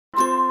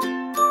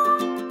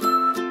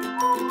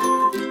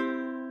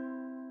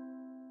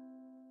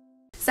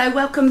So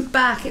welcome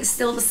back. It's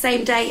still the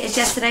same day as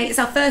yesterday. It's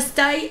our first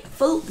day,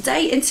 full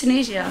day in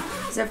Tunisia.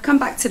 So I've come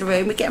back to the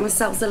room. We're getting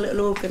ourselves a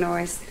little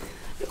organised.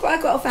 Look what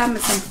I got off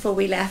Amazon before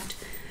we left.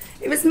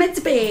 It was meant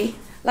to be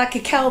like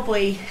a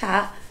cowboy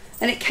hat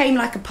and it came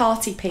like a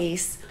party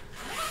piece.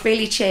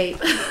 Really cheap.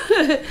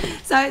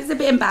 So it's a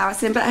bit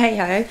embarrassing, but hey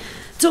ho.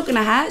 Talking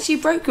of hats,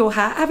 you broke your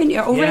hat, haven't you,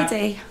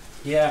 already?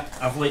 Yeah,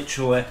 I've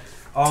literally...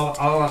 All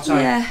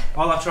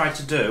I tried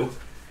to do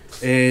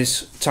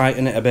is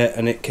tighten it a bit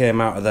and it came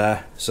out of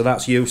there. So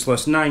that's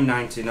useless.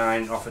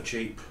 $9.99 off a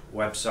cheap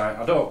website.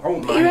 I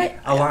won't mind it.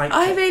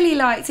 I really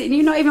liked it and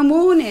you've not even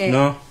worn it.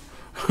 No.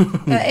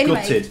 But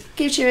anyway, Gutted.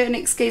 Gives you an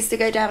excuse to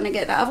go down and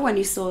get that other one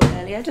you saw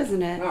earlier,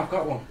 doesn't it? No, I've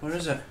got one. Where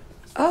is it?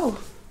 Oh.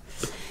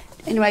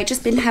 Anyway,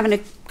 just been having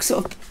a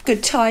sort of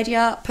good tidy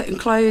up, putting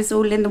clothes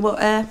all in the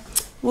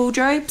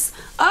wardrobes.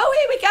 Oh,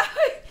 here we go.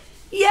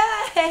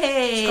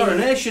 Yay! It's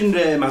Coronation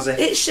Day, Mazzy.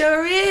 It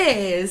sure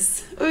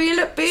is. Oh, you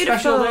look beautiful.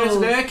 Special day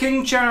today.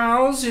 King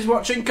Charles is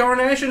watching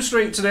Coronation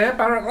Street today,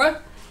 apparently.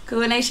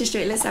 Coronation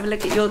Street. Let's have a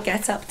look at your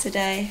get-up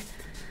today.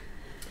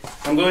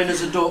 I'm going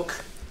as a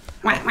duck.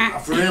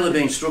 I've really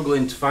been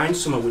struggling to find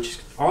somewhere, which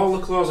all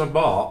the clothes I've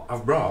brought,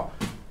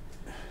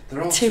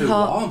 they're all too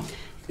warm.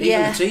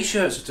 Even the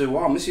t-shirts are too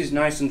warm. This is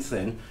nice and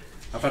thin.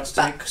 I've had to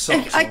take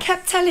socks off. I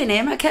kept telling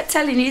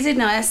you,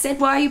 didn't I? I said,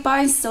 why are you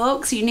buying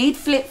socks? You need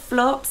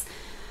flip-flops.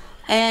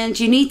 And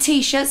you need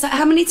t-shirts.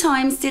 How many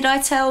times did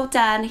I tell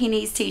Dan he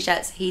needs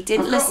t-shirts? He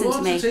didn't listen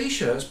to me. I've got loads of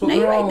t-shirts, but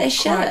they're all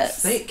quite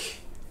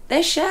thick.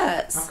 They're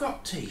shirts. I've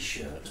got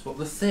t-shirts, but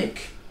they're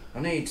thick. I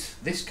need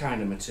this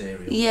kind of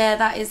material. Yeah,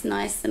 that is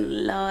nice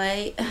and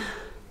light.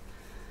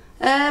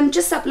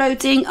 Just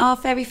uploading our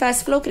very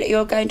first vlog that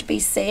you're going to be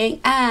seeing,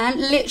 and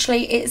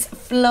literally it's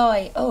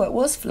flying. Oh, it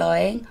was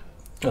flying.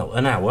 Oh,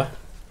 an hour.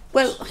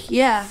 Well,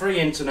 yeah. Free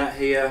internet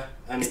here,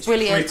 and it's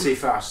pretty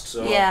fast,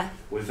 so yeah,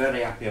 we're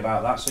very happy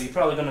about that. So you're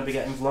probably going to be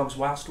getting vlogs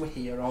whilst we're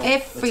here all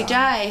every the time.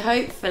 day,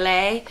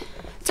 hopefully.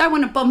 Don't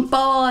want to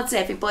bombard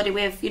everybody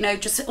with,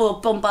 or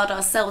bombard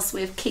ourselves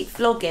with keep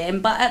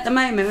vlogging, but at the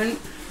moment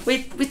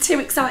we're too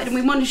excited and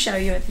we want to show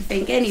you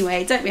everything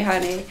anyway, don't we,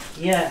 honey?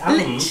 Yeah, and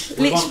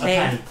we want a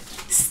pen.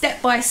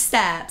 Step by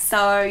step,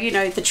 so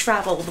the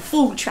travel, the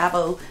full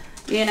travel,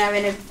 and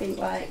everything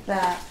like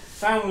that.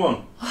 Found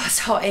one. Oh, it's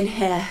hot in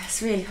here.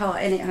 It's really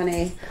hot, isn't it,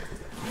 honey?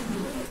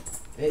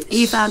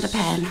 You found a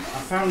pen. I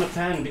found a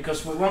pen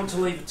because we want to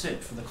leave a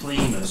tip for the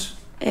cleaners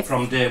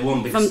from day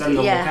one, because then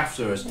they'll look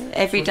after us.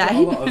 Every day.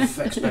 We've got a lot of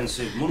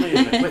expensive money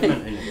and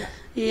equipment in here.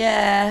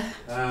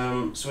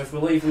 Yeah. So if we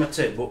leave them a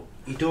tip, but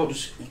you can't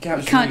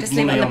just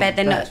leave it on the bed.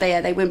 They're not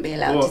there. They wouldn't be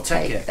allowed to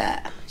take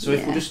that. So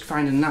if we just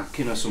find a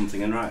napkin or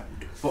something and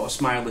put a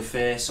smiley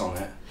face on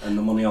it and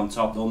the money on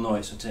top, they'll know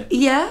it's a tip.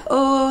 Yeah,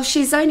 or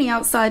she's only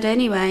outside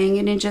anyway and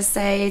you can just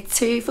say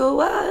 2 for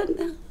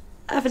 1.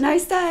 Have a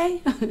nice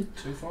day. 2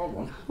 for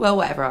 1? Well,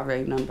 whatever our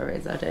room number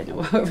is. I don't know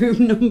what our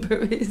room number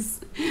is.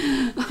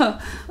 Oh,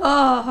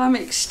 I'm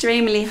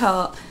extremely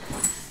hot.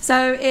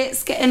 So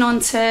it's getting on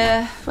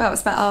to, well,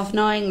 it's about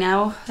 9:30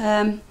 now.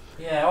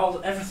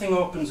 Yeah, everything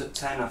opens at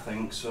 10, I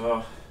think,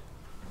 so...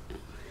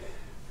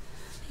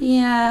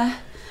 Yeah.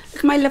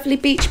 Look at my lovely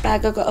beach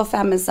bag I got off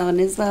Amazon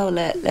as well.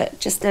 Look,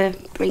 just to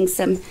bring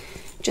some,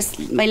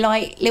 just my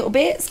light little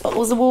bits,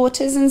 bottles of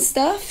waters and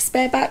stuff,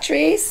 spare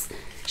batteries.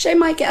 Show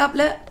my get up,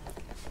 look.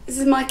 This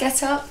is my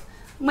get up.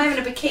 I'm wearing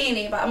a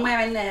bikini, but I'm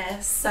wearing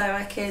this so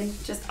I can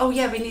just, oh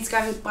yeah, we need to go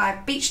and buy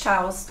beach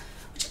towels,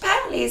 which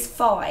apparently is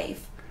 £5.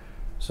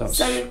 So that's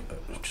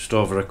just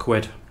over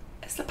 £1.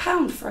 It's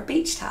 £1 for a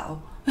beach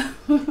towel.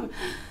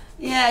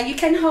 Yeah, you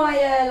can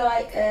hire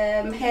like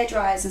hair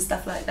dryers and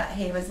stuff like that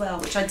here as well,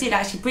 which I did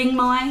actually bring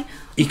mine.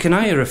 You can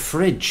hire a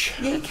fridge.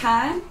 Yeah, you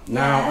can.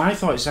 Now, yeah. I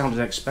thought it sounded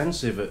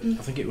expensive.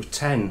 I think it was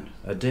 10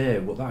 a day,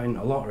 but that ain't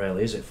a lot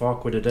really, is it?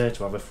 £4 a day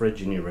to have a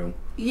fridge in your room.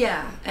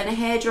 Yeah, and a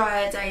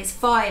hairdryer a day is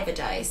 £5 a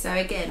day, so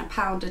again,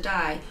 £1 a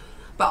day.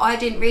 But I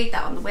didn't read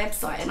that on the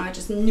website, and I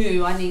just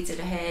knew I needed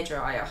a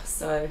hairdryer,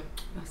 so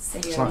I'll see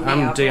you. It's like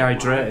I'm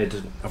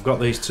dehydrated. I've got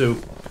these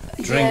 2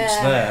 drinks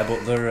there,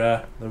 but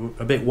they're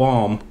a bit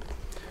warm.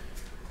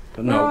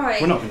 But no,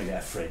 we're not going to get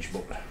a fridge,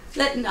 but...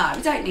 No,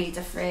 we don't need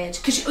a fridge.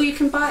 Or you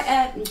can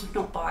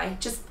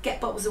just get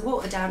bottles of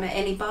water down at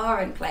any bar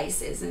and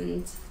places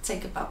and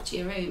take it up to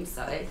your room,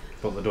 so...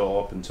 But they don't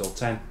open until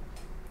 10.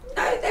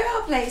 No, there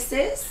are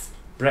places.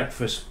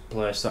 Breakfast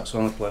place, that's the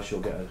only place you'll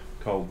get a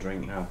cold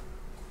drink now.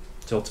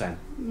 Till 10.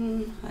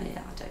 Oh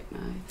yeah, I don't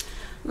know.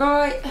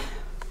 Right.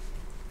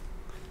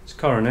 It's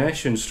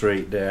Coronation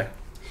Street Day.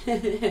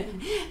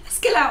 Let's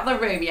get out of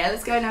the room, yeah?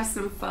 Let's go and have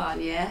some fun,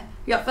 yeah?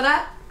 You up for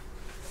that?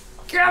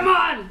 Come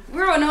on!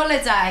 We're on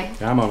holiday.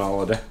 I'm on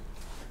holiday.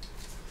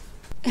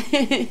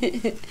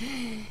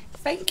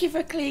 Thank you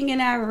for cleaning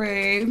our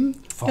room.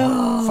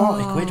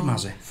 40 quid,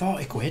 Mazzy.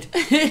 40 quid.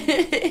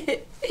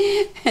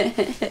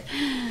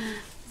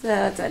 So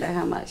I don't know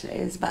how much it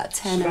is. About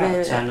 10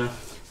 about 10.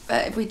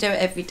 But if we do it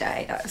every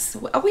day,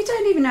 we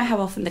don't even know how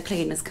often the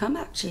cleaners come,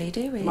 actually,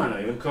 do we? Might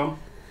not even come.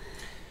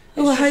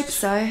 Oh, I hope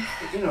so.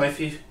 If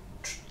you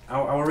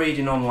I was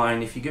reading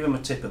online, if you give them a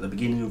tip at the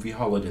beginning of your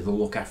holiday, they'll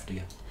look after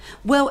you.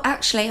 Well,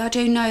 actually, I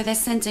do know they're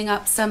sending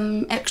up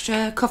some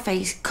extra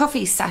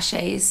coffee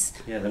sachets.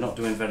 Yeah, they're not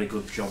doing a very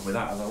good job with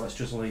that, are they? Let's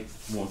just leave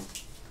one.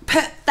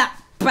 Put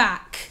that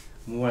back.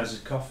 Where's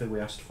the coffee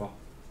we asked for?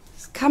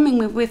 It's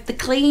coming with the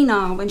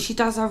cleaner when she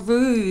does her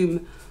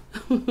room.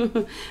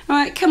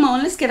 Right, come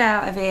on, let's get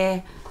out of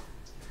here.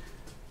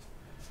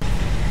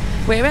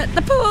 We're at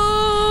the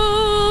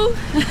pool.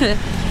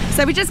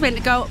 So we just went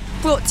to go,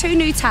 brought 2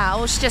 new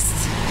towels. Just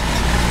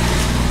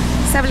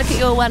let's have a look at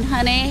your one,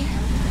 honey.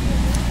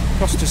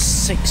 Cost us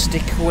 60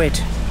 quid.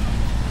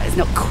 It's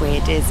not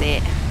quid, is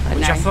it?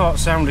 Which I thought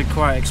sounded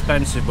quite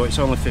expensive, but it's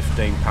only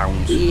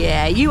 £15.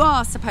 Yeah, you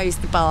are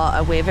supposed to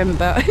barter with him,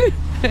 but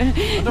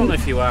I don't know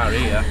if you are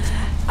here.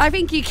 I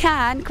think you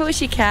can, of course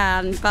you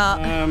can,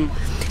 but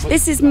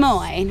this is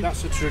mine.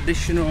 That's a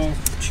traditional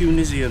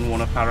Tunisian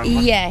one, apparently.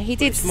 Yeah, he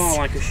did. It's more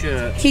like a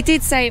shirt. He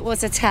did say it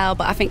was a towel,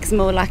 but I think it's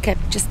more like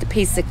just a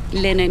piece of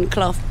linen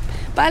cloth.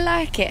 But I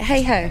like it.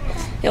 Hey ho,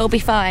 it'll be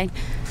fine.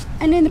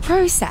 And in the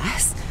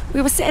process,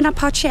 we were setting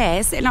up our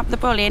chairs, setting up the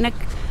brolly, and a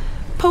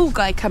pool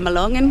guy come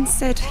along and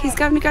said he's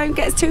going to go and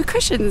get us 2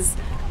 cushions.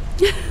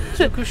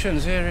 2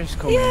 cushions, here he's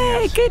coming.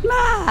 Yeah, yes. Good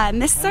man.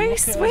 They're so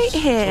sweet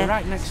here. We're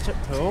right next to the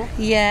pool.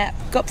 Yeah,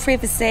 got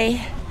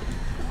privacy.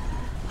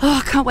 Oh,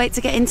 I can't wait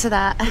to get into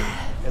that.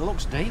 It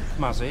looks deep,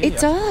 Mazzy. It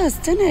does,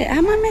 doesn't it? How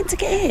am I meant to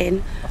get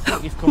in? I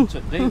think you've come to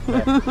the deep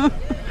bit.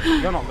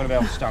 You're not going to be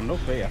able to stand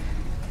up, are you?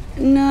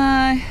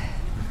 No.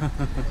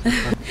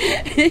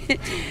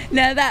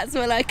 No, that's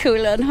what I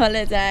call on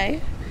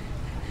holiday.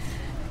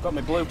 Got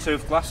my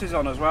Bluetooth glasses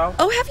on as well.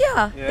 Oh, have you?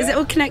 Yeah. Is it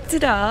all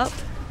connected up?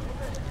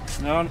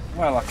 No,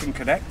 well, I can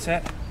connect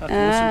it. I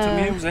can listen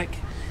to music.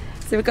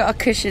 So we've got our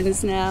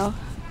cushions now.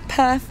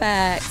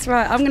 Perfect.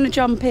 Right, I'm going to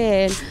jump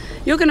in.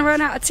 You're going to run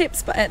out of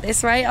tips at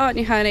this rate, aren't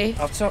you, honey?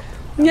 I'm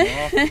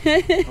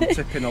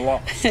tipping a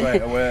lot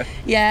straight away.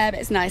 Yeah, but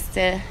it's nice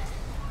to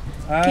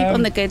keep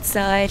on the good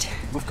side.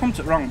 We've come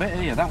to the wrong bit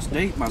here. That's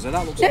deep, Mazzy.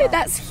 That looks No, like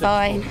that's 6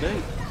 fine. foot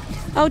deep.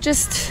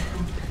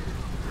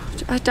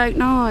 I don't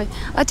know.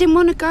 I didn't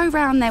want to go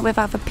round there with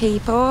other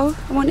people.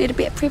 I wanted a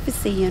bit of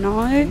privacy, you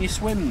know. Can you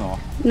swim though?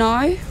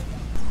 No.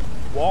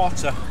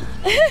 Water.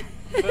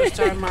 First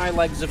time my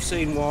legs have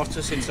seen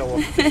water since I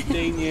was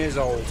 15 years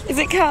old. Is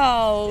it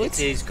cold? It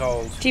is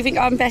cold. Do you think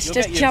I'm best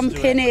just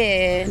jumping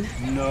in?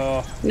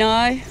 No.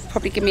 No?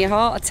 Probably give me a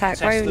heart attack,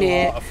 Test won't the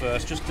it? water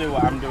first. Just do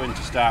what I'm doing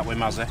to start with,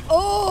 Mazzy.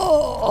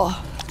 Oh!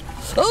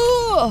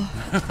 Oh!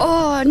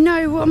 Oh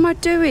no, what am I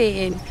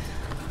doing?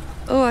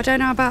 Oh, I don't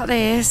know about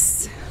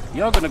this.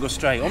 You're going to go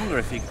straight under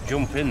if you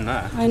jump in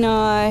there. I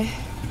know.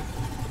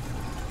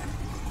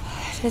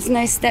 There's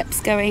no steps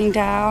going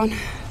down.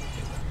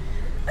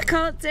 I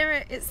can't do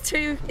it. It's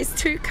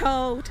too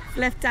cold. I've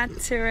left Dad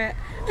to it.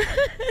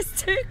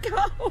 It's too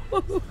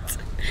cold.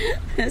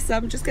 So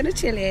I'm just gonna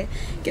chill here,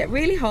 get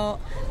really hot,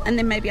 and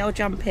then maybe I'll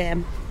jump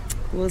in.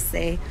 We'll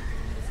see.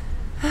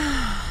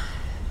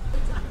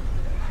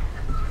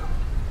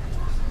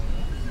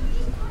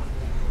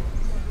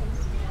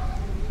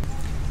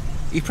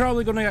 You're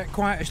probably going to get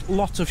quite a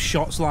lot of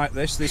shots like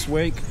this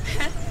week.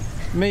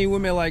 Me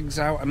with my legs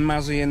out and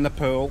Mazzy in the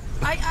pool.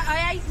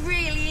 I ain't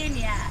really in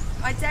yet.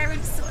 I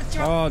daren't sort of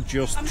drop. Oh,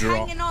 just I'm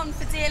drop. hanging on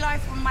for dear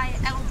life on my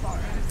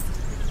elbows.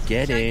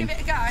 Get Shall in. I give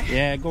it a go?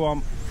 Yeah, go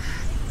on.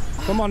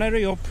 Come on,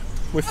 hurry up.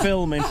 We're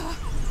filming. Oh,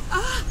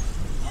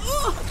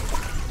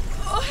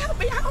 help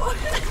me out.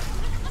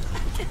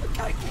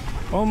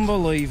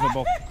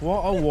 Unbelievable.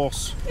 What a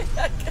wuss.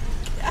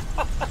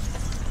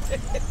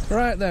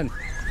 Right then.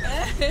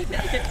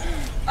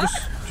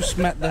 Just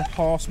met the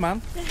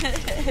horseman.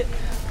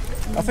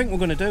 I think we're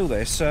going to do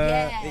this.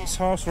 Yeah. It's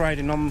horse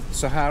riding on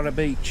Sahara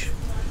Beach.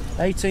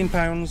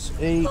 £18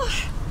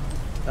 each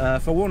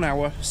for 1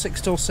 hour,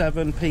 6 till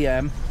 7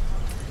 PM,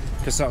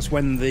 because that's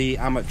when the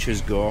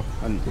amateurs go,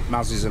 and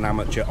Mazzy's an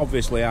amateur.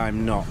 Obviously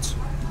I'm not.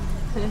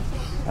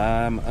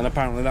 And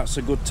apparently that's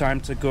a good time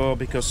to go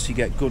because you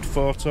get good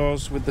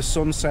photos with the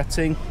sun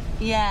setting.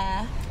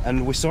 Yeah.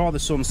 And we saw the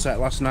sunset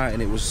last night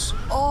and it was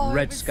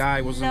red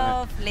sky, wasn't it?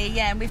 Lovely,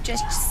 yeah, and we've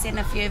just seen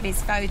a few of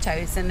his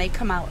photos and they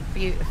come out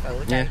beautiful,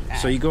 don't they?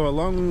 So you go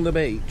along the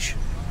beach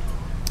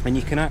and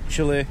you can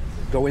actually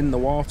go in the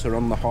water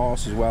on the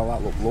horse as well.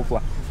 That looked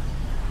lovely.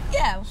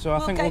 Yeah, So I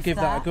think we'll give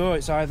that a go.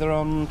 It's either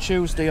on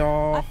Tuesday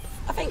or...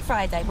 I think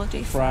Friday, we'll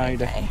do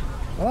Friday.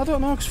 Well, I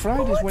don't know, because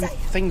Friday's when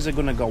things are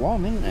going to go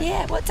on, isn't it?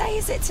 Yeah, what day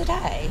is it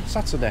today?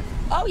 Saturday.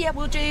 Oh yeah,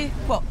 we'll do,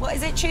 what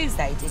is it,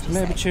 Tuesday, did you say?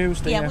 Maybe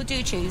Tuesday, yeah. We'll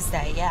do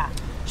Tuesday, yeah.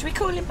 Should we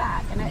call him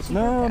back and actually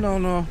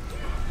No.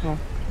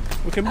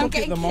 We can book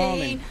it in the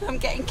morning. I'm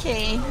getting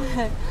keen.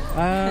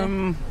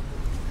 I'm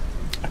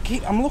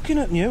looking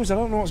at news. I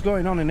don't know what's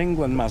going on in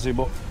England, Mazzy,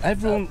 but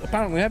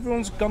apparently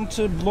everyone's gone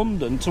to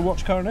London to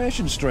watch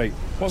Coronation Street.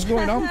 What's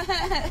going on?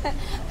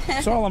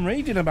 That's all I'm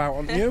reading about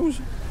on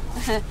news.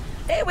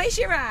 Hey, where's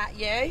your hat,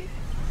 you?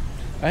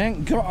 I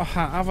ain't got a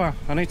hat, have I?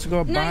 I need to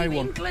go buy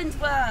one. England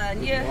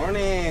one. Good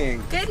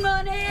morning. Good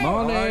morning.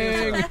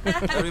 Morning.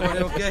 Everybody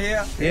okay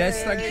here?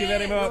 Yes, thank you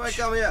very much.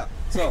 Welcome here.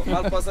 So,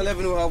 11:30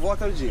 we have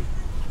water gym.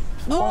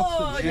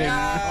 Oh, gym.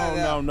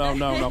 no. Oh,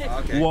 no.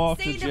 Okay.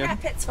 Water See the gym.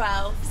 rep at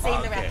 12. See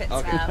the rep at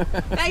 12.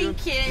 Okay.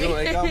 Thank you.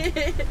 You're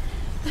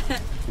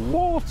welcome.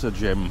 Water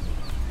gym.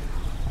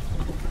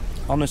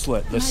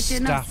 Honestly, the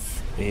Imagine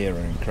staff here are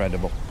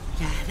incredible.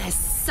 Yeah, they're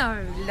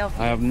so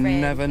lovely. I have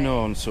never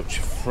known such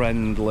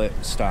friendly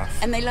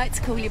staff. And they like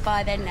to call you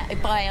by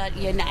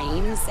your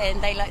names,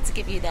 and they like to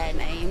give you their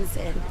names.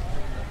 And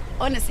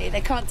honestly,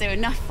 they can't do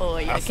enough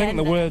for you. I think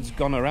the word's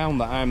gone around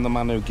that I'm the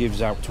man who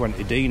gives out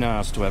 20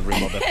 dinars to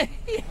everybody.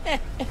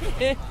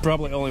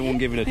 Probably only one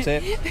giving a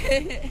tip.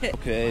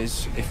 Okay,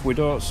 if we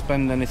don't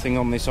spend anything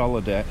on this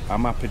holiday,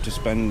 I'm happy to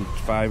spend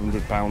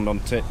 £500 on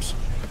tips.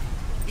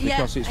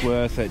 Because it's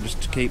worth it,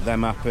 just to keep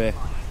them happy.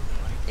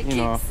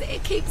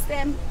 It keeps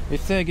them.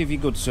 If they give you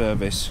good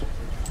service,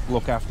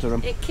 look after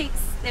them. It keeps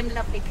them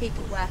lovely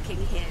people working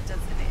here,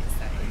 doesn't it?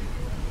 So,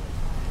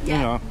 yeah.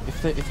 You know,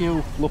 if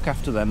you look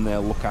after them,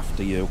 they'll look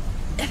after you.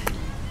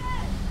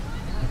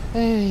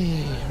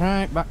 Hey,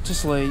 right, back to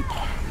sleep.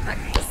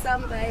 Back to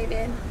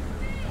sunbathing.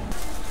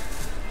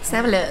 Let's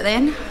have a look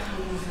then.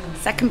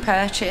 Second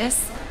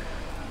purchase.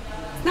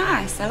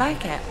 Nice, I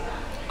like it.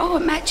 Oh,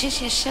 it matches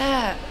your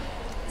shirt.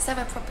 Let's have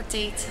a proper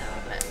detail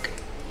look.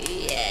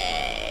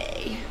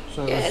 Yay!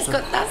 So yeah,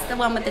 that's the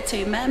one with the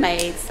two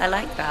mermaids. I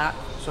like that.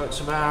 So it's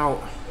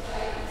about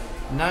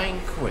 £9.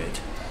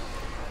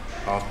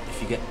 Or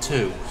if you get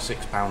two,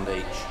 £6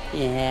 each.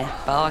 Yeah,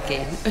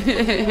 bargain.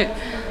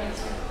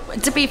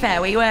 To be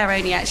fair, we were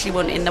only actually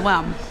wanting the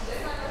one.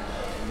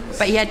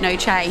 But he had no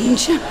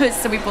change,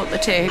 so we bought the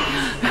two.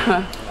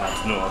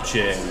 That's no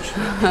change.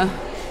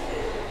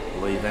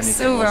 Leave anything.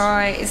 It's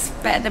alright, it's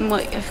better than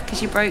what,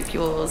 because you broke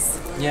yours.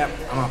 Yep,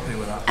 I'm happy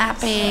with that.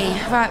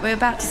 Happy. Right, we're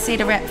about to see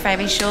the rep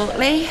very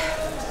shortly.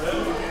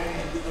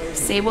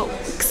 See what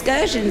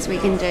excursions we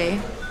can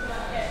do.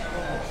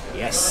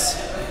 Yes.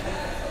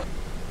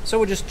 So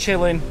we're just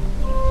chilling.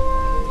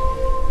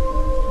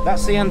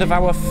 That's the end of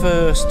our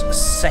first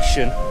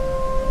session.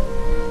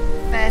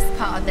 First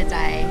part of the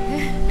day.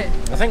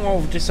 I think what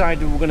we've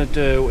decided we're going to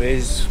do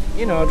is,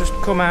 you know, just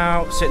come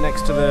out, sit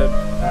next to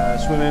the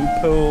swimming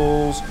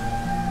pools,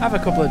 have a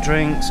couple of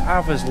drinks,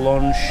 have us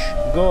lunch,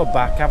 go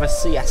back, have a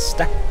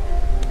siesta,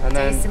 and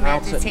then some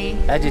out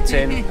editing.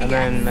 editing, and Yes.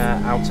 then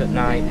out at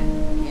night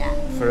Yeah.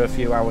 for a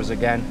few hours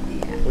again.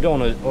 Yeah. We don't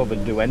want to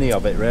overdo any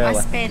of it, I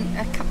really. spent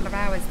a couple of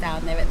hours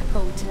down there at the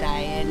pool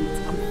today, and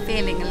I'm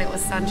feeling a little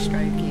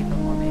sunstrokey, if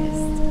I'm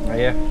honest. Are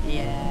you?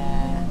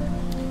 Yeah.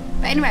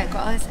 But anyway, I've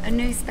got a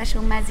new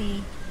special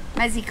Mazzy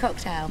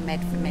cocktail made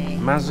for me.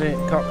 Mazzy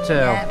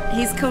cocktail. Yeah,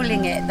 he's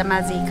calling it the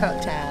Mazzy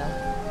cocktail.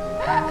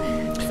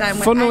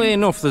 Funnily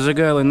enough, there's a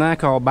girl in there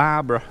called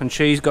Barbara, and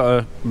she's got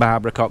a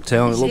Barbara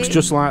cocktail, and it looks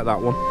just like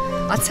that one.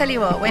 I'll tell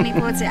you what, when he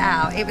brought it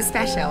out, it was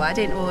special. I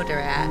didn't order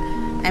it.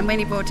 And when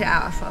he brought it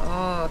out, I thought,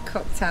 oh,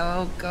 cocktail,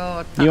 oh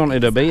God. You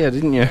wanted a beer,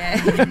 didn't you?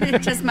 Yeah,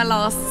 just my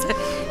last,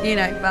 you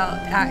know, but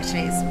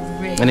actually it's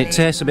really... And it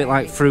tastes a bit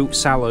like fruit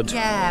salad.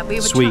 Yeah, we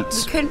were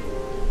sweets. We couldn't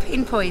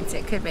pinpoint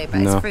it, could we?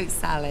 But No. it's fruit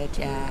salad,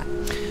 yeah.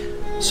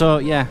 So,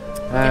 yeah.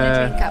 We're going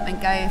to drink up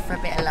and go for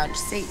a bit of lunch,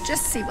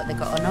 just see what they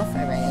got on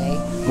offer, really.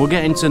 We're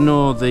getting to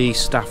know the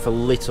staff a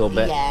little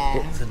bit.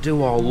 Yeah. But they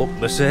do all look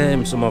the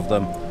same, some of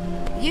them.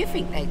 You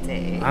think they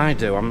do? I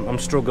do, I'm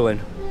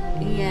struggling.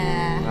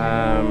 Yeah.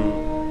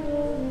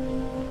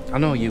 I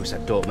know you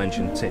said don't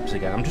mention tips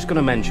again. I'm just going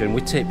to mention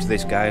we tipped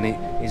this guy,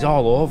 and he's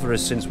all over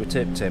us since we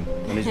tipped him,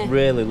 and he's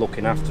really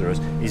looking after us.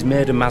 He's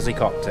made a Mazzy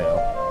cocktail.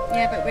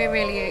 Yeah, but we're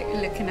really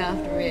looking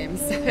after him,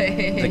 so...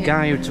 The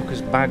guy who took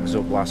his bags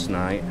up last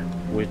night,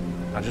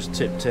 I just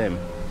tipped him.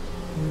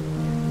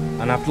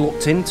 And I've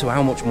looked into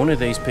how much money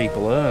these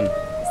people earn. It's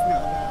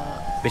not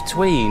a lot.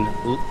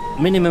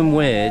 Between minimum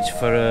wage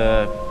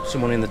for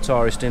someone in the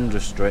tourist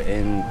industry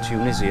in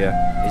Tunisia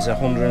is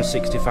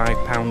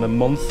 £165 a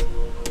month.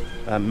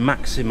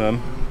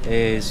 Maximum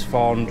is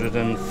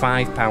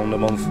 £405 a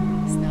month.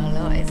 It's not a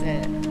lot, is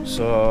it?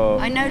 So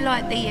I know,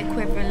 like, the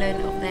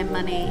equivalent of their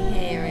money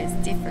here is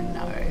different,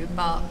 though,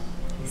 but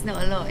it's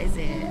not a lot, is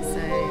it?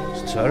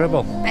 So. it's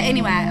terrible. But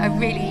anyway,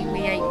 we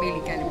ain't really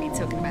going to be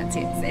talking about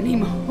tips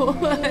anymore.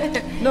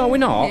 No, we're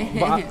not.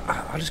 But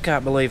I just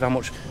can't believe how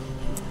much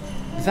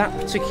that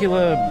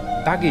particular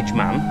baggage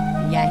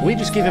man. Yeah. We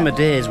just give him a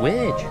day's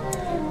wage,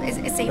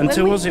 See, and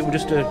to us it was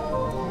just a.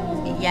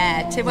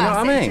 Yeah, to You know us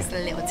what I mean? it's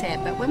just a little tip.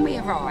 But when we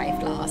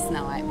arrived last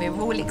night, we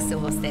were all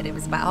exhausted. It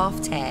was about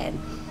 10:30,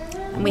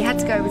 and we had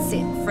to go and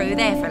sit through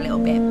there for a little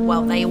bit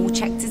while they all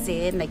checked us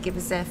in. They give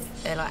us a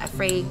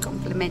free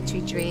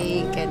complimentary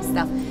drink and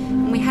stuff,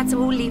 and we had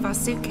to all leave our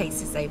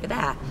suitcases over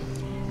there.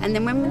 And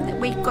then when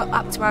we got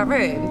up to our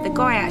room, the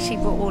guy actually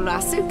brought all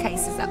our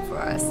suitcases up for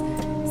us.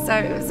 So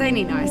it was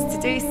only nice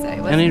to do so,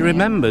 wasn't And he it?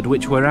 remembered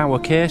which were our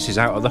cases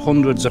out of the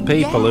hundreds of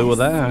people who were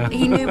there.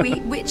 He knew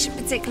which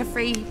particular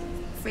free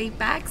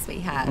bags we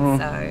had,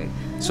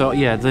 So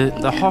yeah,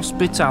 the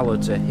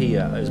hospitality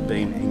here has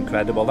been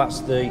incredible. That's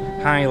the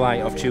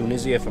highlight of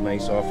Tunisia for me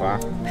so far.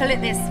 Pull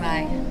it this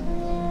way.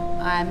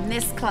 I'm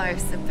this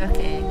close to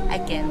booking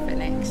again for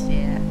next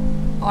year.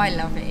 I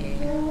love it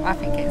here. I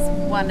think it's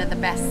one of the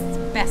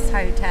best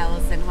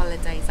hotels and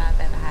holidays I've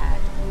ever had.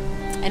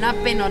 And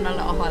I've been on a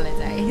lot of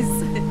holidays.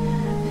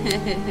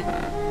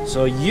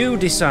 So you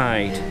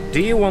decide, do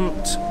you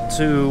want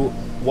to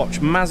watch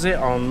Mazzy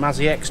on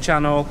Mazzy X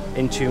channel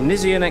in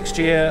Tunisia next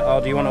year, or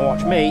do you want to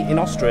watch me in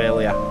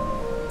Australia?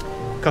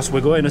 Because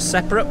we're going as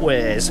separate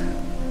ways.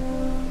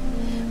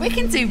 We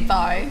can do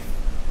both.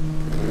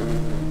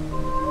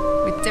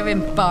 We're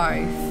doing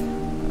both.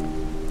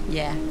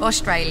 Yeah,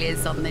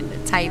 Australia's on the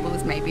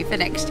tables maybe for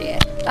next year.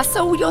 That's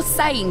all you're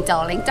saying,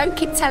 darling. Don't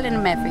keep telling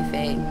them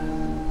everything.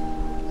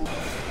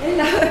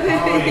 Hello.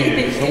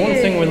 The one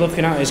thing we're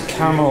looking at is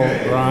camel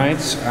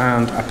rides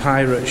and a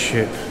pirate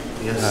ship.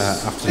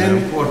 Yes.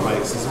 Afternoon. And quad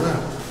bikes as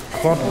well.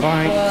 Quad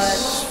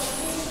bikes.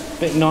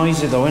 Bit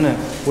noisy though, isn't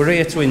it? We're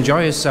here to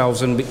enjoy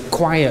ourselves and be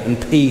quiet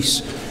and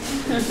peace.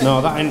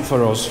 No, that ain't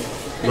for us.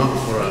 Not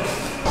for us.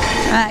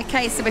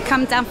 Okay, so we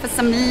come down for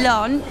some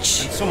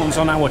lunch. Someone's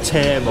on our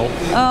table.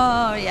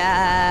 Oh,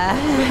 yeah.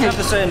 We have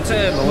the same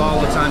table all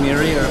the time you're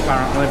here,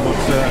 apparently, but...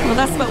 well,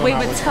 that's what we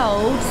were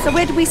told. So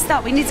where do we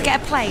start? We need to get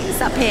a plate.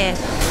 It's up here.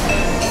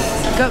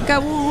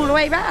 Go all the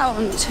way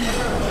round.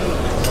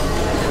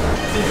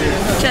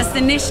 Just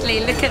initially,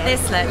 look at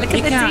this, look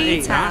at the detail.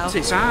 Eat that,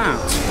 it's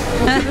art.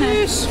 Look at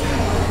this.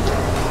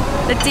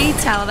 The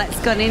detail that's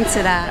gone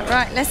into that.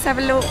 Right, let's have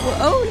a look.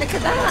 Oh, look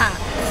at that.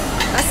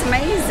 That's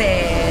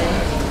amazing.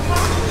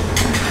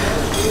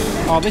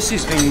 Oh, this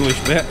is the English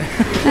bit.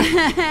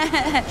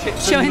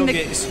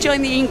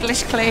 join the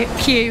English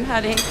queue,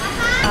 honey.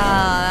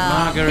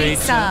 Margarita.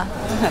 Pizza.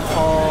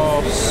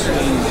 Four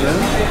season.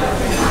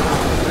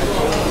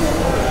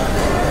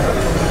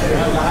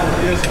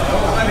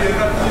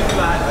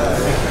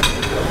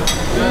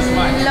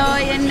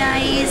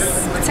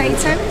 Lyonnaise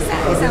potato,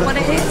 is that what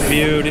it is?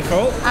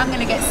 Beautiful. I'm going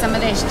to get some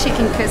of this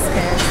chicken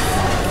couscous.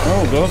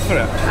 Oh, go for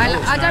it.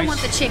 I don't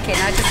want the chicken,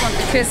 I just want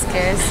the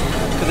couscous.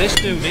 Look at this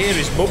dude here,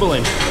 he's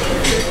bubbling.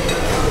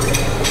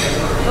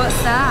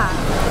 What's that?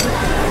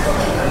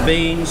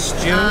 Bean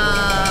stew.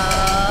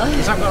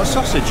 Has that got a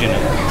sausage in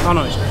it? Oh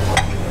no, it's...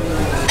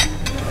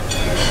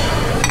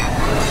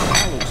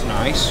 That looks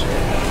nice.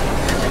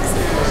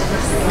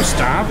 We're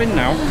starving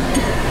now.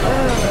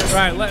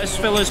 Right, let us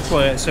fill his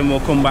plates and we'll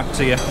come back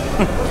to you.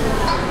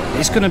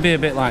 It's going to be a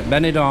bit like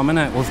Benidorm, isn't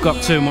it? We've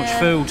got too much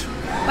food.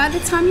 By the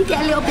time you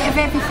get a little bit of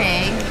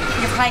everything,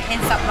 your plate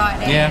ends up like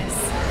this. Yeah.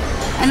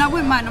 And I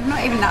wouldn't mind, I'm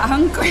not even that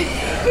hungry.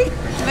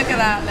 Look at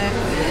that, look.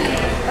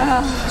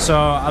 Oh. So,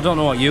 I don't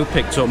know what you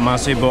picked up,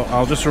 Mazzy, but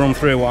I'll just run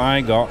through what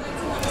I got.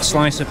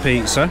 Slice of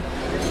pizza.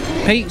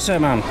 Pizza,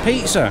 man,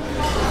 pizza.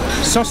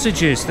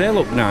 Sausages, they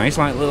look nice,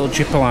 like little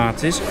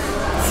chipolatas.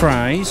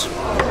 Fries.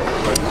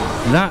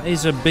 That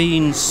is a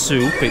bean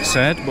soup, it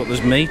said, but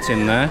there's meat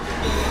in there.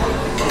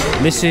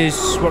 This is,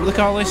 what do they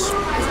call this?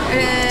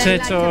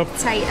 Potato. Like a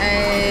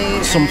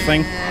potato.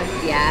 Something.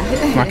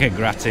 Yeah. Like a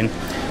gratin.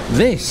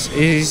 This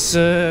is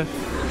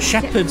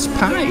shepherd's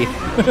pie.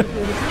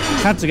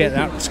 Had to get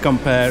that to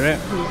compare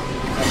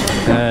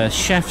it.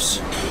 Chef's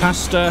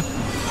pasta.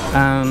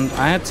 And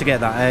I had to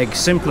get that egg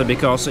simply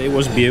because it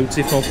was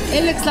beautiful.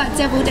 It looks like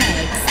deviled eggs,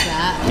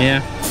 that.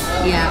 Yeah.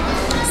 Yeah.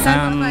 So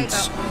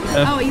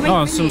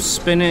and some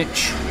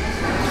spinach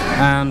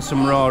and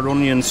some raw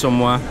onion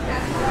somewhere.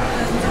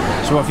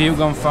 So what have you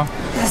gone for?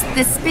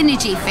 The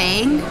spinachy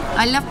thing.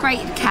 I love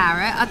grated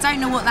carrot. I don't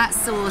know what that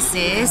sauce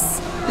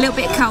is. A little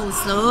bit of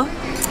coleslaw.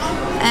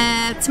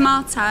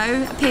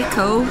 Tomato, a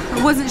pickle.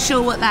 I wasn't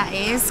sure what that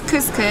is.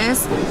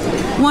 Couscous.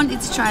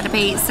 Wanted to try the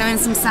pizza and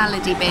some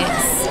salady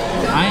bits.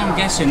 I am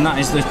guessing that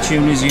is the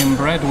Tunisian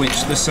bread,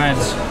 which they said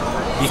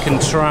you can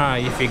try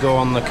if you go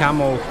on the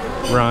camel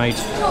ride.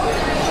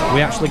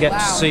 We actually get to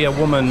see a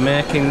woman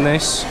making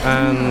this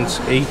and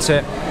eat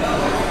it.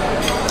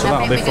 So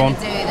that'll be fun. Do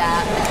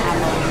that, the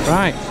camel.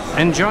 Right,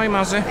 enjoy,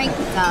 Mazzy. Thank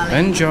you,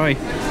 darling. Enjoy.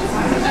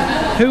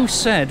 Who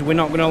said we're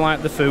not going to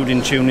like the food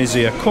in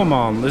Tunisia? Come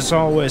on, there's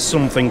always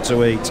something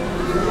to eat.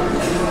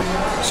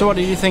 So what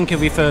did you think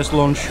of your first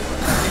lunch?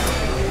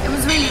 It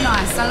was really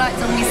nice. I liked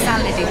all my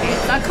salady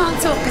bits. I can't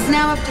talk because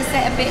now I've just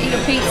ate a bit of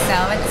your pizza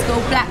and it's got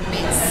all black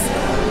bits.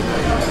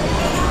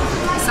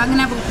 So I'm going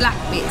to have all black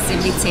bits in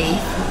my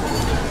teeth.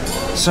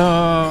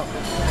 So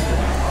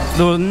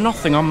there was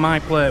nothing on my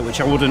plate which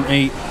I wouldn't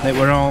eat. They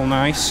were all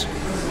nice.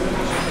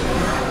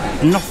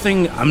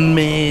 Nothing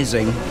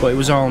amazing, but it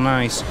was all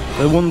nice.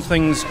 The one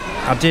things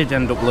I did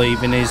end up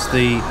leaving is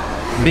the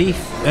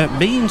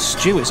bean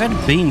stew. It said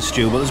bean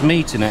stew, but there's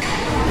meat in it.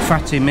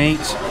 Fatty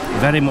meat,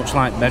 very much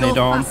like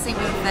Benidorm.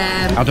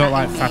 I don't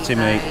like fatty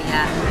meat.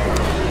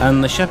 Yeah.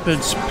 And the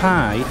shepherd's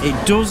pie, it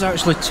does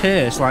actually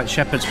taste like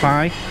shepherd's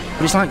pie,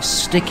 but it's like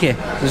sticky.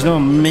 There's no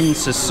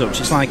mince as such.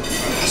 It's like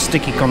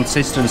sticky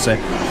consistency.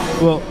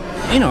 Well,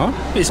 you know,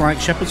 it's like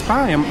shepherd's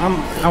pie.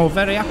 I was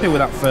very happy with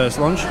that first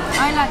lunch.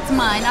 I liked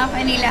mine. I've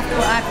only left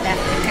what I've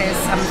left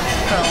because I'm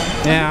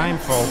full. Yeah, I'm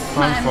full.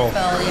 I'm full.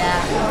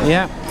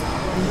 Yeah.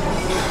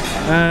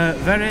 Yeah.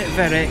 Very,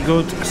 very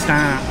good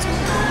start.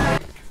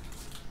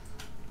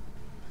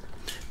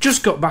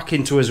 Just got back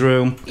into his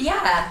room.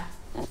 Yeah.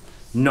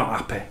 Not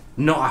happy.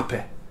 Not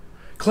happy.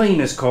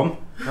 cleaners come,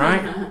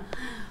 right?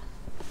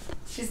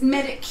 She's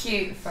made it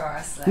cute for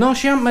us. Though. No,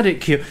 she hasn't made it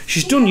cute.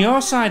 She's done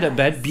your side of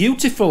bed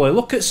beautifully.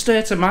 Look at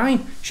state of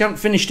mine. She hasn't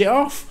finished it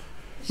off.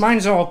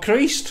 Mine's all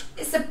creased.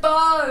 It's a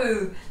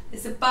bow.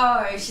 It's a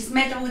bow. She's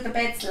made all the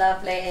beds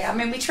lovely. I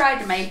mean, we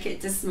tried to make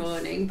it this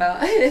morning, but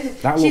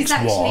that looks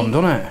warm,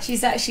 doesn't it?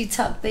 She's actually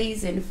tucked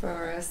these in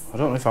for us. I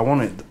don't know if I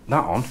wanted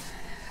that on.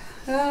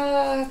 Oh,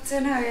 I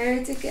don't know.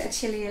 I did get a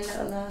chilly a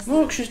little last night.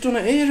 Look, she's done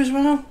it here as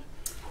well.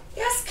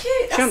 Yeah, that's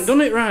cute. She hasn't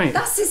done it right.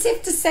 That's as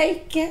if to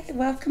say,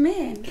 welcome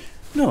in.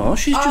 No,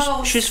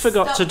 she's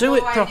forgot to do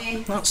it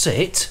properly. That's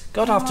it.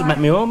 God, I have to make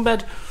my own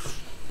bed.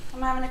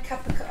 I'm having a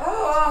cup of coffee.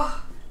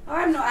 Oh,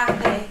 I'm not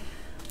happy.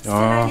 Still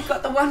only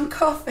got the one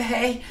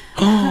coffee.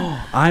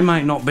 Oh, I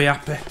might not be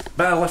happy.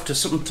 Better left her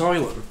some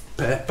toilet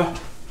paper.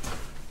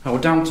 I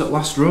was down to the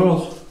last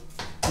roll.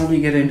 How do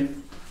you get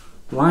in?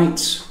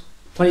 Lights,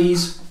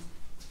 please.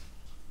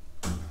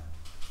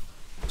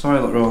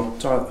 Toilet roll,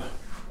 toilet.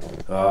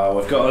 Oh,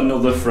 we've got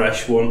another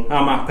fresh one.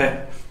 I'm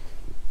happy.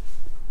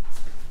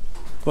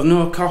 But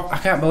no coffee. I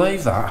can't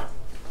believe that.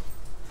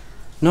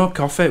 No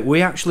coffee.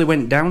 We actually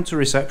went down to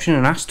reception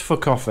and asked for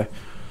coffee.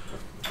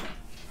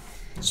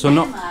 So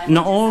We'll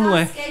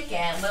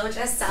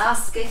just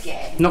ask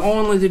again. Not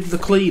only did the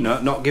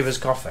cleaner not give us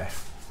coffee,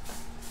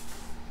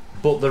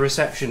 but the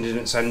reception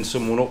didn't send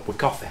someone up with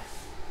coffee.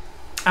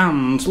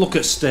 And look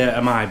at the state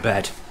of my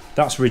bed.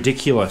 That's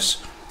ridiculous.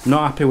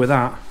 Not happy with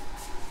that.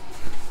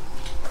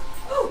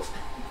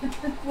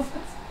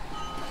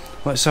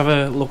 Let's have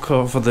a look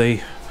over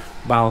the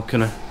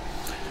balcony.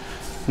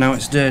 Now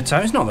it's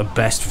daytime. It's not the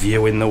best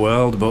view in the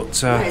world,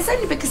 but No, it's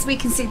only because we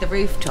can see the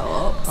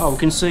rooftops. oh, we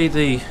can see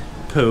the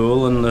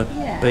pool and the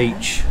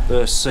beach,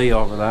 the sea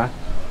over there.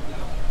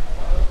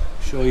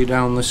 Show you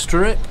down the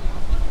strip.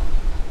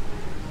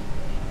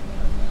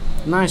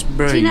 Nice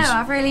breeze. Do you know,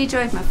 I've really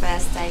enjoyed my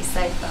first day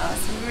so far.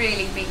 It's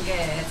really been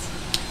good.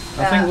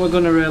 I think we're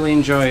going to really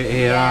enjoy it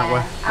here, aren't we?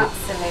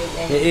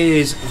 Absolutely. It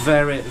is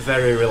very,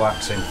 very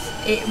relaxing.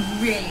 It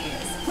really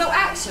is. Well,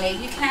 actually,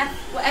 you can have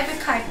whatever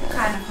kind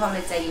of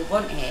holiday you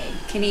want here.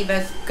 You can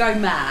either go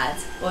mad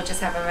or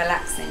just have a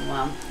relaxing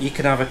one. You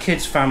can have a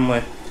kids'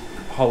 family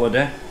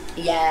holiday.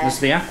 Yeah. There's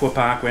the aqua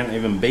park we haven't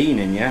even been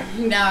in yet.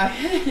 No.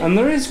 And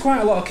there is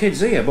quite a lot of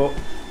kids here, but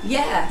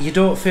you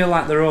don't feel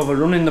like they're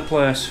overrunning the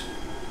place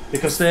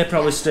because they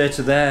probably stay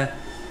to their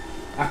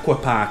aqua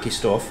parky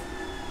stuff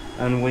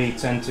and we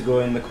tend to go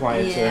in the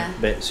quieter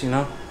bits, you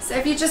know. So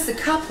if you're just a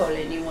couple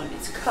and you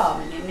wanted to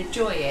come and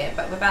enjoy it,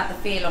 but without the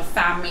feel of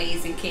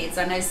families and kids,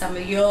 I know some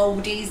of you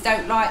oldies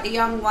don't like the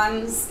young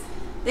ones,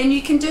 then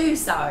you can do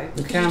so.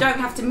 Because you don't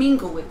have to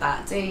mingle with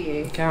that, do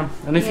you? You can.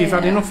 And if you've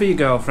had enough of your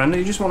girlfriend and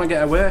you just want to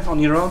get away on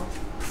your own,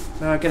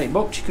 get it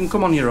booked, you can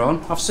come on your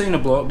own. I've seen a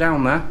bloke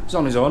down there, he's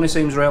on his own, he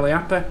seems really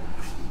happy.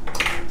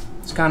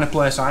 It's the kind of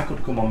place I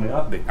could come on with,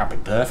 I'd be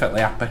perfectly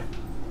happy.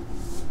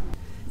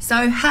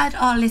 So had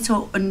our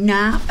little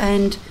nap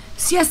and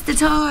siesta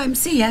time,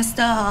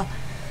 siesta.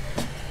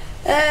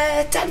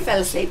 Dan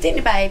fell asleep, didn't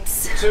you,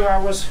 babes? 2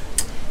 hours.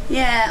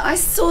 Yeah, I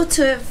sort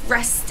of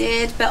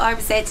rested, but I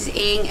was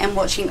editing and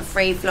watching the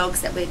 3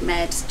 vlogs that we'd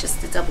made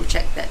just to double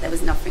check that there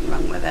was nothing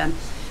wrong with them.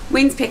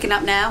 Wind's picking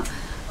up now.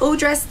 All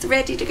dressed,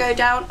 ready to go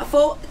down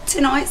for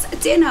tonight's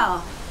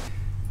dinner.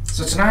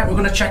 So tonight we're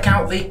going to check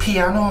out the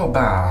piano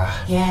bar.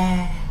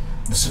 Yeah.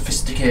 The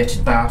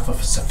sophisticated bar for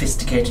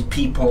sophisticated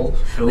people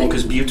who look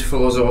as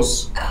beautiful as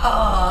us.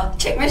 Oh,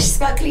 check my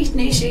sparkly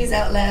new shoes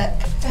out, look.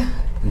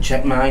 And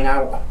check mine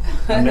out.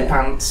 And my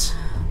pants.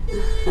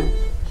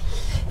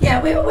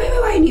 Yeah, we were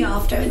only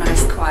after a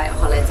nice quiet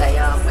holiday,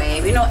 aren't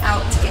we? We're not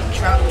out to get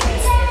drunk.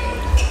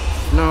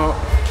 No.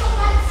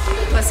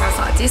 Plus, sounds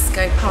like a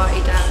disco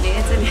party down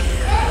here, doesn't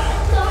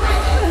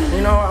it?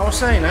 You know what I was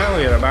saying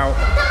earlier about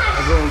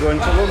everyone going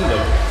to London?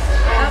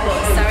 Oh,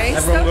 what? Sorry?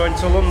 Everyone going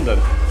to London.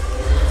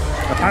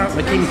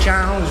 Apparently King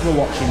Charles were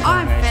watching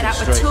I'm fed up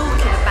with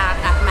talking about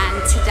that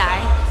man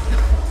today.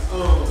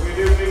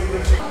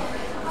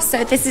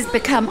 So this has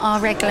become our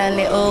regular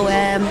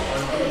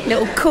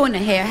little corner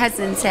here,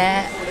 hasn't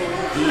it?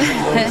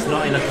 It's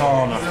not in a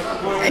corner.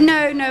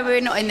 No, we're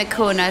not in the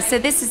corner. So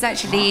this is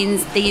actually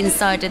the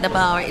inside of the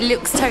bar. It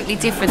looks totally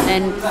different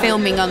than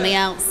filming on the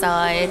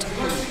outside.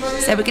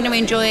 So we're going to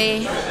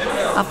enjoy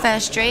our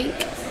first drink.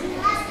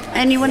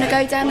 And you want to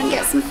go down and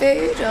get some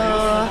food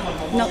or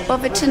not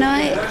bother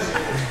tonight?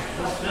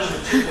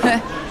 I'm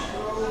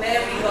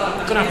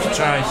going to have to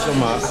try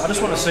some. I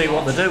just want to see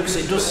what they do because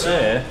it does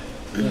say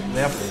that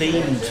they have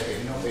themed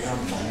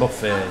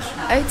buffets.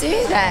 Oh,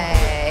 do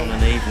they? On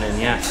an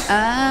evening, yes.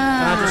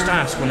 Can I just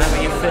ask,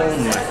 whenever you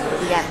film me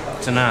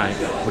tonight,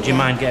 would you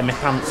mind getting my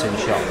pants in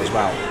shot as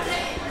well?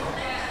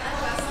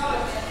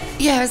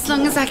 Yeah, as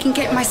long as I can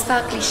get my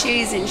sparkly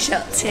shoes in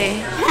shot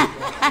too.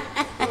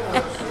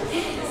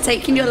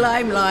 Taking your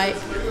limelight.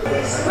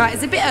 Right,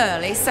 it's a bit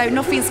early, so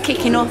nothing's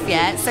kicking off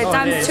yet. So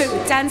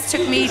Dan's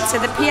took me to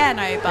the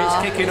piano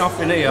bar. It's kicking off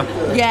in here.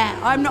 Yeah,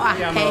 I'm not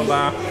happy. Piano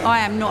bar. I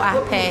am not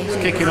happy. It's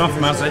kicking off,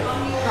 Mazzy.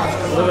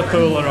 With the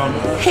cooler on.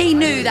 He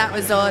knew that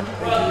was on.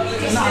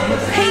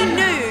 He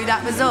knew that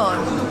that was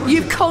on.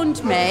 You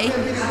conned me.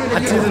 I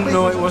didn't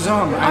know it was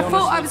on. I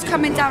thought I was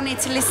coming down here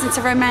to listen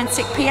to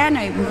romantic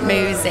piano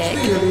music.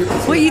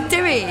 What are you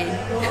doing?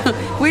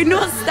 We're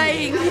not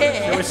staying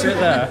here. Shall we sit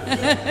there?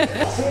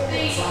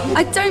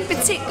 I don't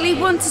particularly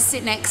want to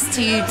sit next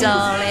to you,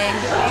 darling.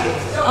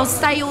 I'll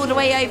stay all the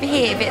way over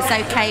here if it's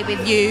okay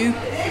with you.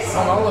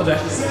 On holiday.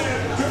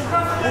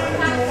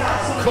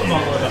 Come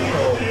on,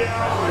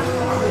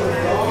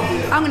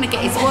 I'm going to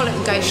get his wallet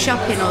and go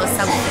shopping or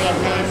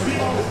something then.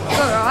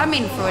 Oh, I'm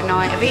in for a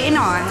night of it, ain't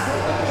I?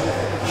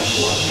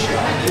 Shh.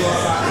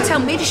 Tell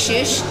me to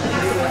shush.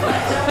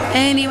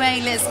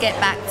 Anyway, let's get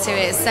back to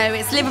it. So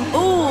it's Liverpool.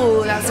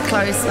 Oh, that's a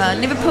close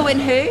one. Liverpool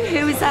and who?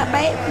 Who is that,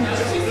 babe?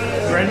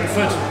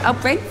 Brentford. Oh,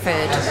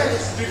 Brentford.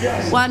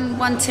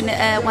 One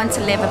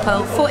to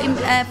Liverpool. 40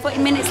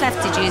 minutes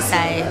left, did you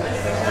say?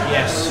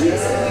 Yes.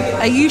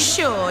 Are you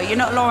sure? You're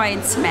not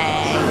lying to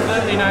me?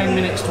 39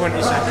 minutes,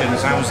 20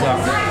 seconds. How's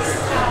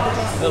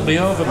that? It'll be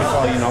over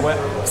before you know it.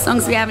 As long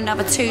as we have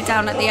another 2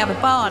 down at the other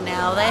bar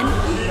now, then.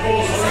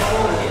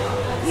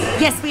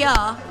 Yes, we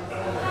are.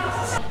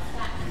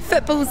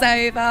 Football's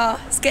over.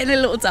 It's getting a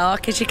little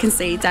dark, as you can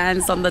see.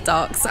 Dan's on the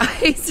dark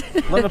side.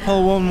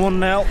 Liverpool won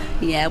 1-0.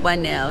 Yeah,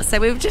 1-0. So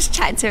we were just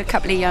chatting to a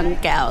couple of young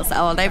girls.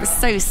 Oh, they were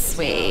so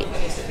sweet.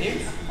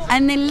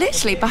 And then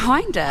literally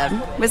behind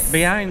them was...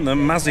 Behind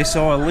them, Mazzy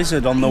saw a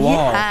lizard on the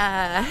wall.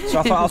 Yeah. So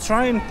I thought I'll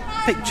try and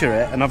picture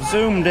it, and I've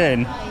zoomed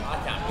in.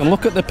 And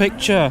look at the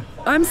picture.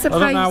 I'm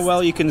surprised. I don't know how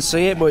well you can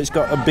see it, but it's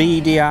got a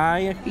beady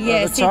eye. Yeah,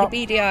 at the see top.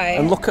 the beady eye.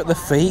 And look at the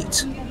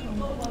feet.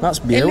 That's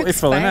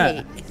beautiful, isn't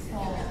it?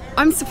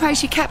 I'm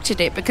surprised you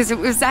captured it because it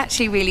was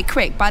actually really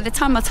quick. By the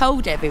time I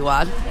told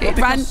everyone, it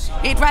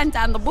ran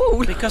down the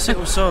wall. Because it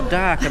was so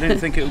dark, I didn't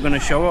think it was going to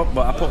show up,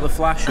 but I put the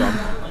flash on.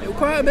 It was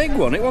quite a big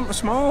one. It wasn't a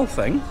small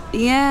thing.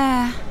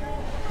 Yeah.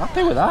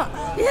 Happy with that.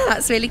 Yeah,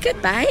 that's really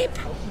good, babe.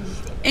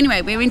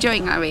 Anyway, we're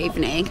enjoying our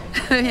evening,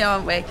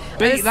 aren't we?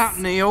 Beat that,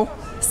 Neil.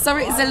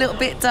 Sorry it's a little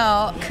bit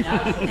dark.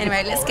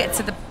 Anyway, let's get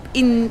to the...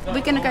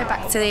 We're going to go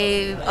back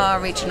to our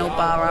original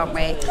bar, aren't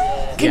we?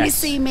 Can you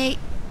see me?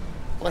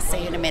 We'll see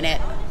you in a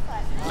minute.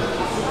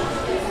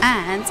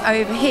 And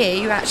over here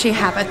you actually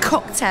have a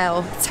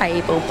cocktail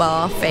table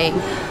bar thing.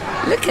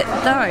 Look at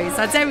those.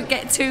 I don't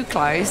get too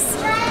close.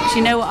 Do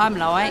you know what I'm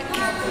like?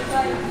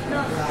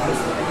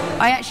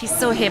 I actually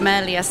saw him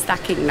earlier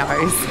stacking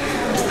those.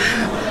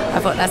 I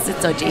thought that's a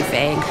dodgy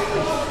thing.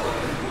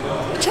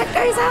 Check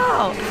those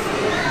out.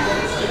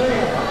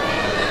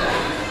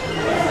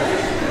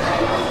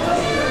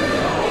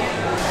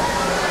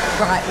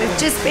 Right, we've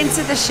just been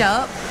to the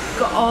shop,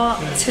 got our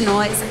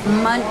tonight's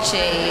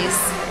munchies,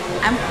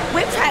 and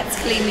we're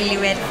practically nearly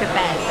ready for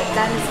bed, but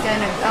Dan's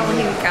going to, oh,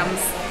 here he comes.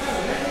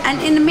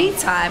 And in the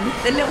meantime,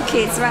 the little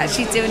kids are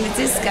actually doing a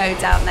disco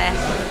down there.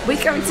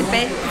 We're going to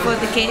bed for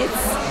the kids.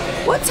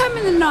 What time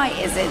of the night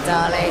is it,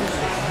 darling?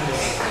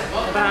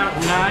 About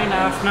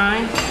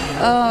 9:30.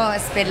 Oh,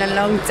 it's been a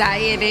long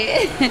day, isn't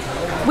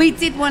it? We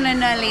did want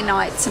an early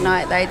night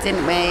tonight, though,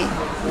 didn't we?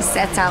 We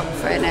set out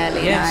for an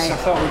early night. Yes, I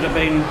thought it would have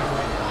been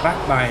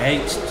back by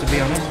 8, to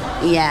be honest.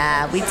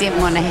 Yeah, we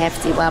didn't want a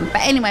hefty one.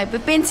 But anyway,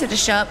 we've been to the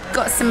shop,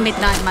 got some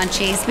midnight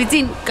munchies. We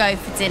didn't go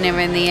for dinner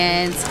in the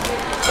end.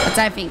 I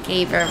don't think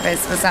either of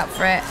us was up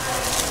for it.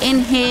 In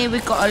here,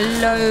 we've got a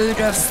load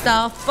of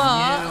stuff,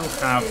 but... You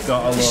have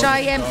got a load. Shall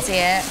I empty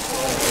it?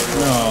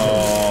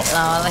 No.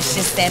 Oh, let's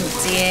just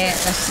empty it.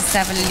 Let's just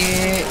have a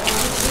look.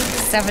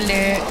 Let's have a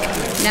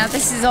look. Now,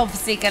 this is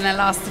obviously going to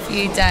last a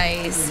few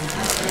days.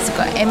 So we've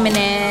got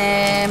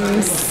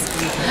M&M's,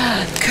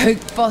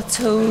 Coke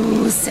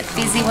bottles,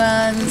 fizzy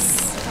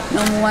ones,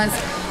 normal ones,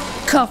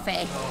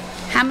 coffee.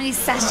 How many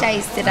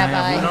sachets did I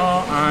buy?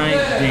 I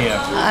have no idea.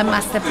 I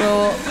must have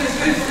brought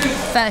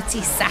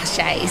 30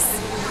 sachets.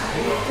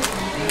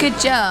 Good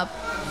job.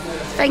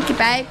 Thank you,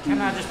 babe.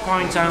 Can I just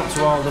point out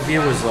to all the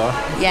viewers though?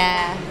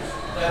 Yeah.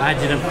 I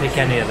didn't pick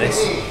any of this.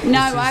 No,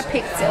 I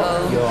picked it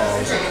all.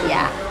 Yours.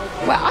 Yeah.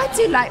 Well, I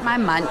do like my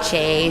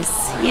munchies,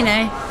 you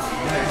know.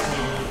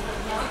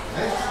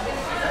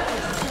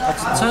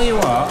 I'll tell you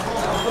what.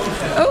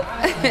 Oh.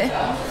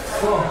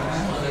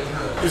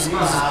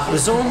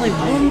 There's only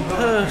one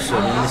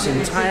person in this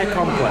entire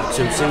complex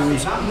who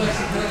seems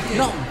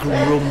not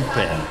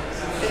grumpy,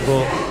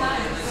 but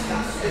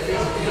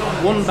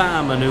one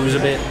barman who's a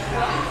bit.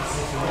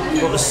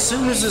 But as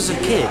soon as there's a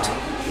kid,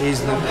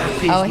 he's the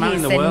happiest man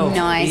in the world.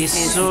 Nicest.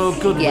 He's so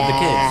good with the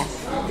kids.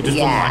 He just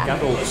doesn't like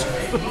adults.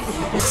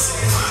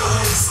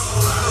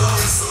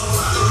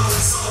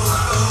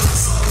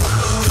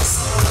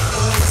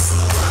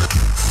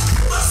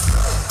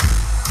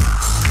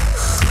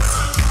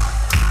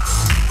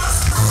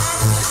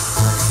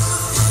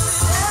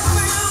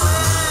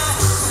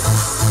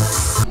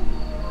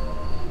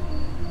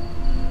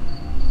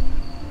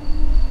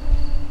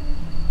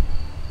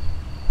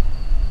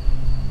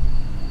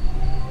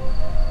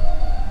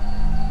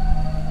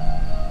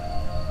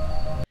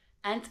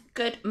 And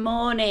good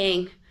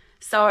morning.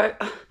 So,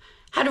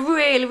 had a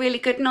really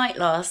good night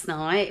last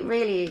night.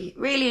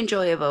 Really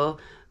enjoyable.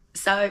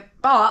 So,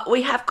 but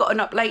we have gotten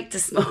up late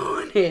this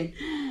morning.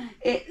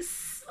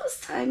 It's, what's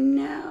time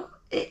now?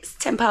 It's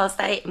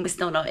 8:10 and we're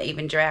still not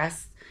even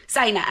dressed.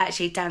 Saying that,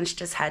 actually, Dan's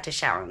just had a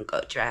shower and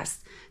got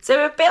dressed. So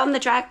we're a bit on the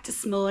drag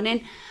this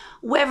morning.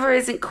 Weather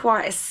isn't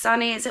quite as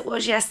sunny as it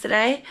was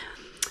yesterday.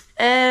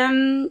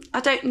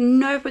 I don't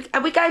know.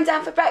 Are we going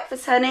down for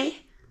breakfast,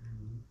 honey?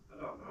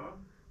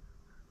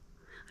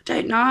 I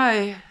don't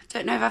know.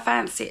 Don't know if I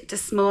fancy it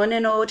this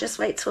morning or just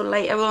wait till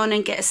later on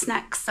and get a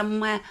snack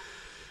somewhere.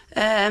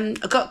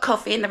 I've got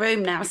coffee in the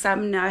room now, so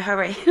I'm in no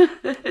hurry.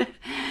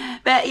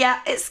 But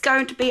yeah, it's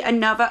going to be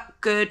another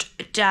good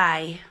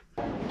day.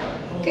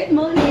 Good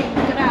morning.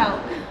 Get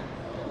out.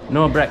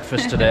 No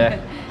breakfast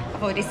today.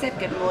 I've already said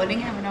good morning,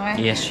 haven't I?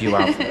 Yes, you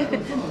have.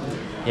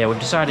 Yeah, we've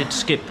decided to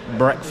skip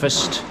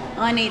breakfast.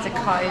 I need a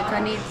Coke.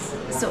 I need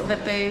sort of a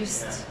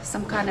boost,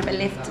 some kind of a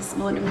lift this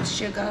morning with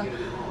sugar.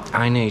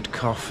 I need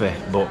coffee,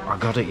 but I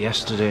got it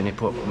yesterday and he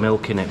put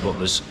milk in it, but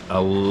there's a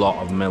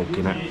lot of milk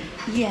in it.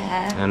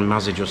 Yeah. And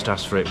Mazzy just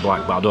asked for it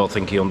black, but I don't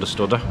think he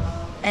understood her.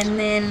 And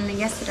then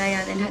yesterday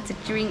I then had to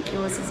drink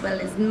yours as well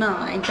as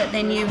mine, but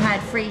then you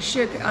had free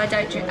sugar. I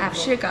don't have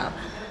sugar,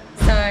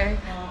 so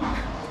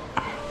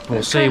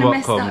we'll see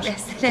what comes.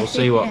 We'll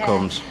see what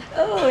comes.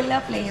 Oh,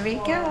 lovely! Here we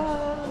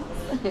go.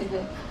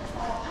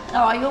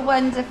 Oh, you're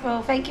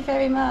wonderful. Thank you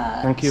very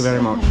much. Thank you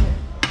very much.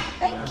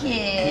 Thank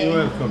you.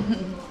 You're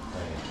welcome.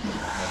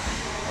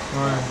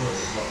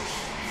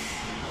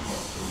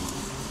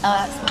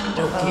 Oh, that's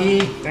wonderful. Okay,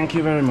 thank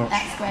you very much.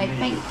 That's great.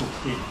 Thank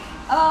you.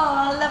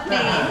 Oh, lovely.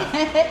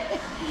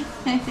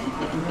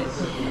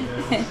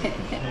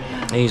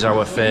 He's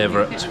our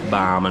favourite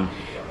barman.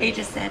 He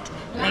just said,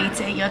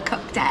 later your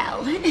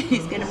cocktail.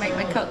 He's going to make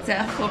my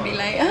cocktail for me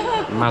later.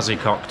 Mazzy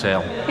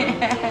cocktail.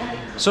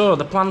 So,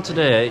 the plan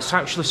today, it's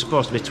actually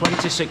supposed to be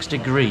 26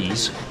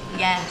 degrees,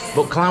 Yes.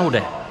 but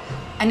cloudy.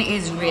 And it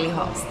is really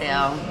hot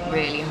still.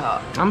 Really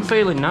hot. I'm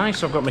feeling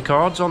nice, I've got my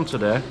cords on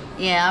today.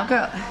 Yeah,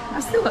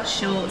 I've still got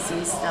shorts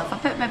and stuff. I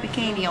put my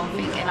bikini on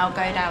thinking I'll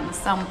go down and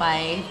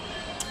sunbathe.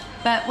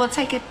 But we'll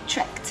take a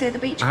trek to the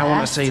beach first. I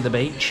want to see the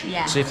beach,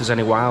 Yeah. see if there's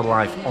any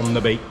wildlife on the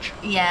beach.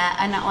 Yeah,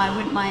 and I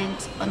wouldn't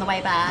mind on the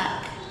way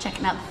back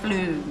checking out the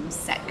flumes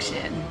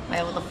section,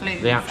 where all the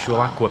flumes The actual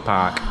are. aqua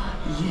park.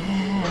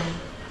 Yeah.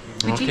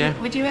 Okay.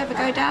 Would you ever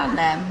go down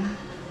there?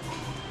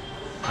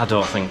 I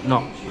don't think,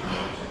 not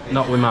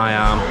with my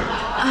arm.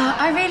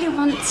 I really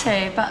want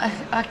to, but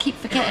I keep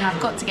forgetting I've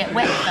got to get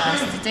wet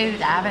first to do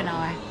that, haven't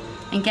I?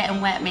 And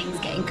getting wet means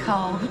getting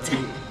cold.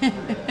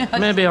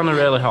 Maybe on a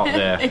really hot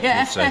day,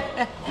 Yeah.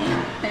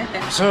 we'll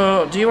see.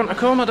 So, do you want to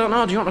come? I don't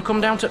know. Do you want to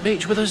come down to the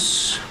beach with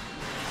us?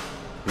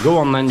 Go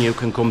on then, you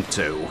can come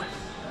too.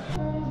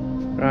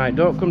 Right,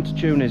 don't come to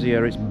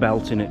Tunisia, it's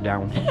belting it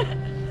down.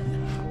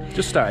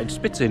 Just started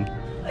spitting.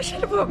 I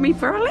should have brought me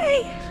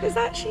brolly. It's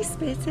actually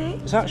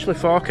spitting. It's actually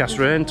forecast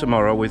rain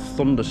tomorrow with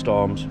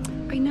thunderstorms.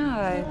 I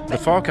know. The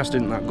forecast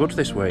isn't that good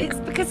this week. It's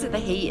because of the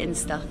heat and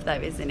stuff though,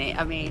 isn't it?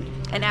 I mean,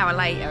 an hour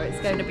later it's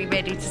going to be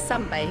ready to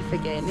sunbathe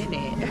again, isn't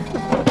it?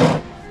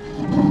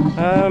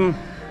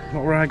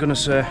 What were I going to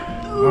say?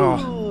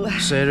 Oh,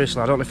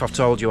 seriously, I don't know if I've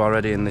told you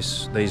already in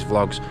these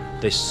vlogs,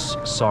 this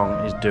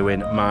song is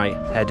doing my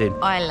head in.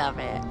 I love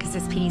it because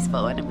it's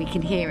peaceful and we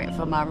can hear it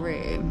from our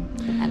room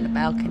and the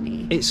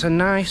balcony. It's a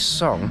nice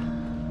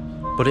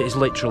song, but it is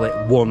literally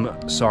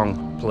one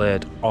song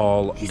played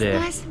all day. It's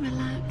nice and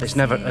relaxing. It's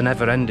never a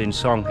never-ending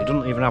song. It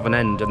doesn't even have an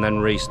end and then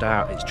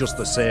restart. It's just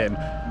the same.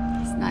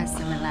 It's nice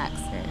and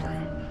relaxing.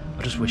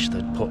 I just wish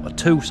they'd put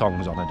 2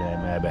 songs on a day,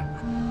 maybe.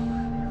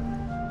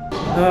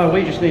 Oh,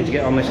 we just need to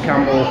get on this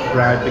camel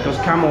ride because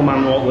Camel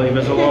Man won't leave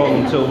us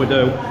alone until we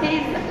do.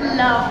 He's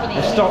lovely.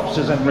 He stops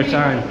us every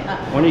time.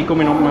 When are you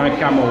coming on my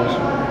camels?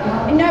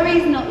 No,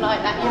 he's not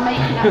like that. You're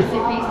making up as if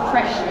he's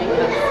pressuring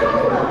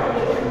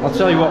us. I'll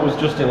tell you what was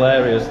just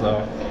hilarious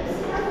though.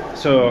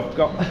 So,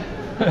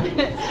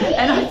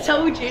 And I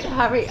told you to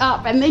hurry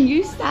up, and then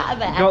you sat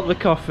there. got the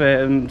coffee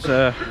and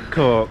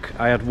Coke.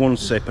 I had 1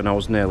 sip and I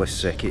was nearly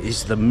sick. It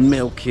is the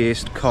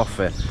milkiest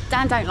coffee.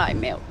 Dan don't like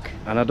milk.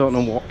 And I don't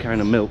know what kind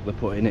of milk they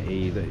put in it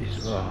either.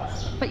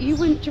 But you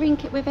wouldn't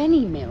drink it with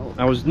any milk.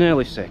 I was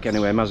nearly sick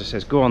anyway. Mazzy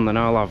says, go on then,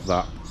 I'll have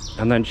that.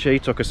 And then she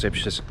took a sip,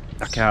 she says,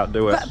 I can't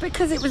do it. But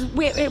because it was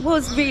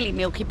really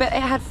milky, but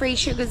it had free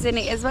sugars in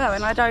it as well,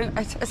 and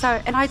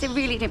I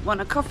really didn't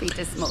want a coffee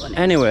this morning.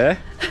 Anyway,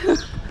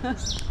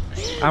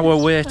 our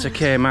waiter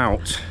came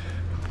out.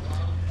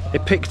 He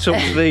picked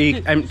up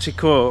the empty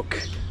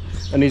Coke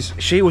and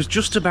she was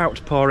just about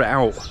to pour it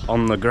out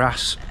on the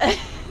grass.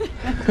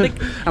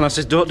 And I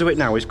said, don't do it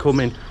now, he's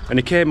coming. And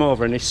he came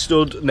over and he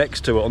stood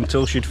next to it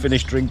until she'd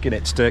finished drinking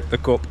it to take the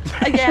cup.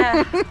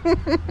 Yeah.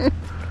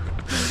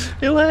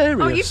 Hilarious.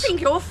 Oh, you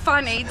think you're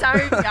funny,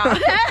 don't you?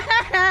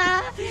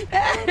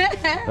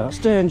 That's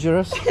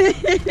dangerous.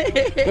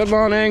 Good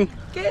morning.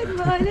 Good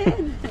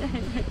morning.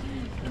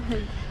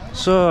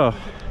 So,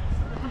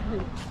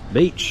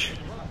 beach.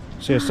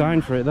 See a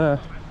sign for it there.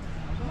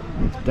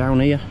 Down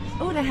here.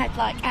 Oh, they had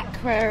like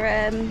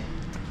aqua.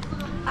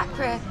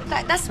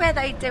 That's where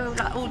they do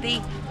like all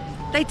the.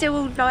 They do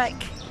all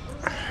like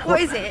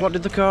What is it? What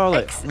did they call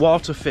it?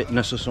 Water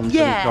fitness or something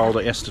they called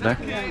it yesterday.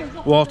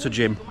 Water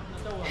gym.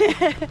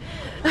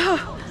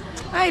 Oh,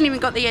 I ain't even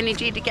got the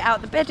energy to get out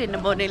of the bed in the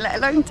morning, let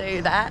alone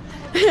do that.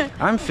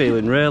 I'm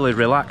feeling really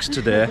relaxed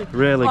today,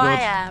 really good. I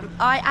am.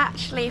 I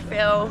actually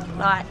feel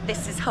like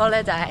this is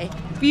holiday.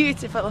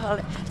 Beautiful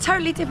holiday.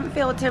 Totally different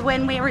feel to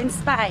when we were in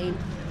Spain.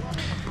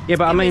 Yeah,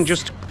 but I mean,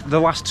 just the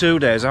last 2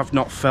 days I've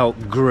not felt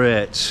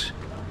great,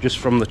 just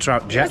from the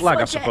jet lag,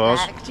 I suppose.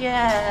 Jet-lagged,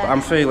 yeah. But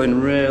I'm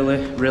feeling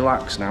really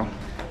relaxed now.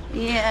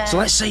 Yeah. So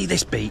let's see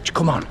this beach,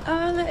 come on.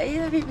 Oh, look, you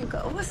haven't even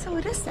got... What's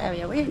all this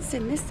area? We ain't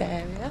seen this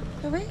area,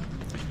 have we?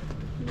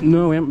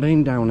 No, we haven't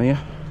been down here.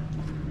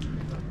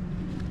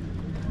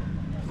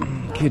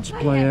 Kids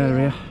play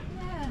area.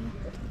 Yeah.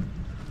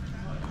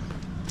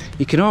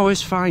 You can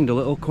always find a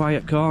little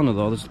quiet corner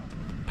though, there's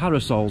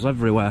parasols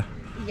everywhere.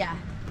 Yeah.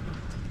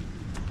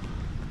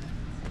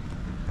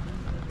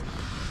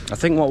 I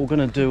think what we're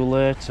going to do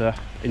later,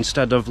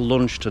 instead of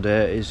lunch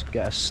today, is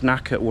get a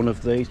snack at one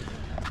of these.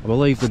 I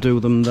believe they do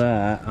them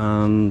there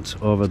and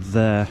over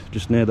there,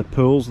 just near the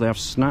pools, they have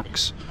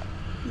snacks.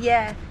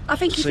 Yeah. I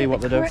think you See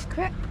what they do.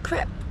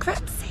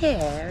 crepes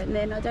here, and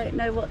then I don't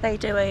know what they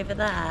do over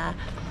there.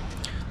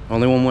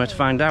 Only one way to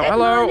find out. Good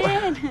Hello!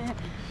 morning.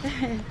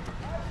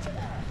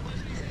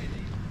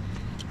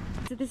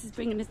 So this is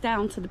bringing us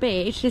down to the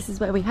beach. This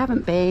is where we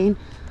haven't been.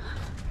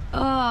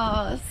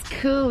 Oh, it's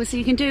cool. So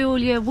you can do all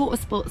your water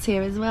sports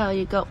here as well.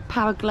 You've got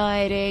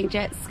paragliding,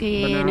 jet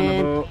skiing,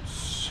 Banana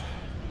boats.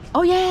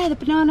 Oh yeah, the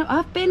banana.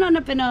 I've been on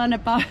a banana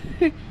boat.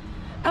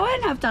 I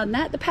wouldn't have done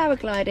that. The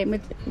paragliding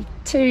with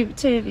two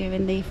of you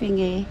in the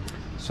thingy.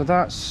 So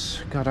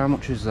that's, God, how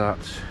much is that?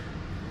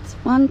 It's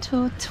 1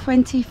 to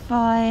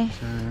 25.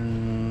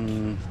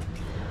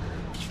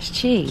 It's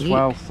cheap.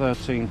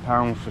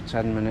 £12–13 for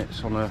 10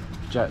 minutes on a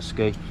jet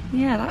ski.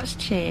 Yeah, that's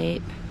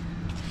cheap.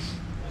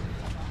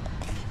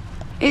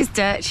 It's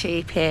dirt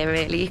cheap here,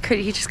 really.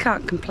 You just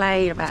can't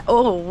complain about.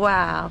 Oh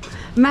wow!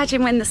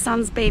 Imagine when the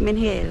sun's beaming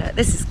here. Look,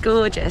 this is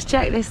gorgeous.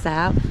 Check this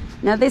out.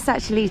 Now this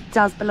actually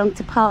does belong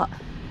to part.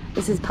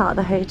 This is part of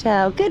the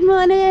hotel. Good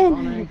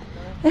morning.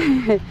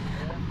 Morning.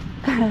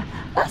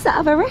 That's that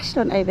other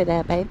restaurant over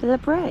there, babe. The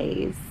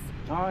Braise.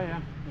 Oh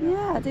yeah.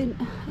 Yeah, I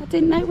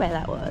didn't know where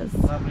that was.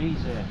 La Brise.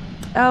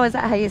 Oh, is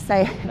that how you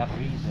say it? La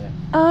Brise.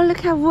 Oh, look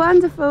how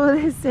wonderful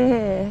this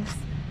is.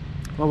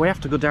 Well, we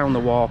have to go down the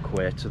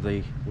walkway to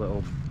the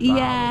little bar.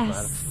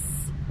 Yes,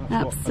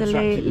 That's what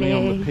attracted me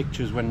on the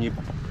pictures when you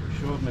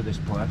showed me this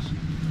place.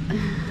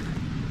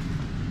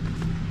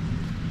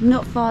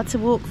 Not far to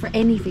walk for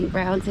anything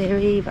round here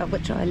either,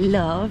 which I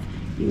love.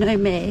 You know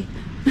me.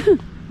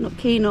 Not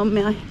keen on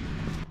me.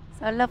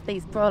 So I love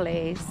these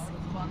brollies.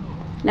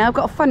 Now I've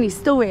got a funny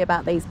story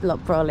about these block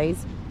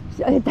brollies.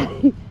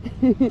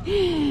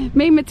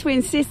 Me and my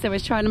twin sister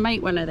was trying to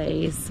make one of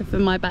these for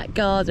my back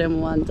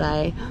garden one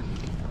day.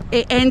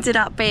 It ended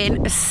up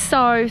being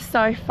so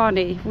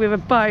funny. We were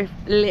both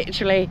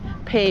literally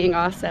peeing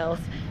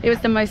ourselves. It was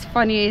the most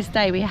funniest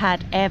day we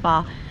had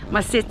ever.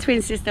 My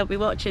twin sister will be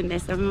watching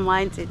this and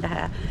reminding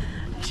her.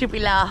 She'll be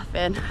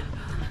laughing.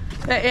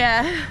 But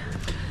yeah.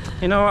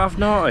 You know what I've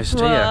noticed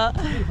here?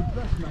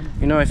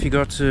 You know, if you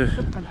go to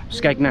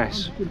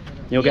Skegness,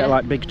 you'll get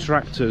like big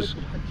tractors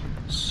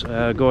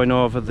going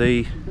over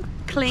the...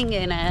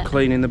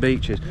 cleaning the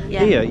beaches.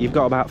 Yeah. Here you've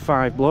got about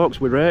 5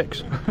 blokes with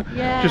rakes.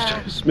 Yeah.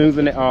 Just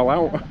smoothing it all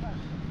out.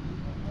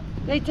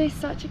 They do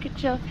such a good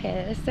job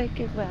here. They're so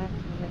good work.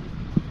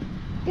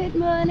 Good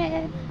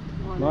morning.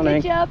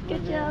 Morning. Good job,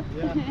 good job.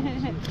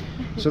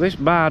 So this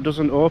bar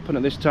doesn't open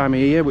at this time of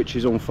year, which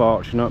is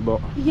unfortunate,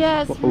 but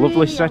yeah, it's what a lovely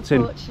really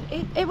setting.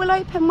 It will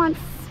open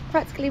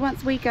practically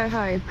once we go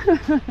home.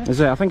 Is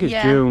it? I think it's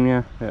June,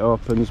 yeah, it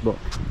opens, but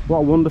what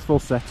a wonderful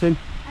setting.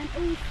 And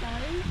also,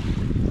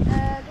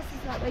 this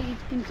is like where you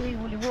can do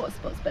all your water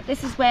sports, but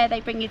this is where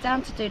they bring you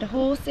down to do the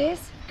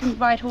horses. You can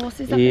ride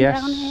horses up and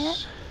down here.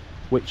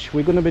 Which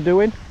we're going to be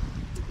doing.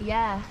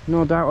 Yeah.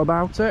 No doubt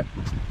about it.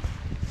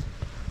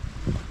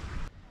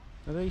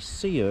 Are these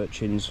sea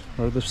urchins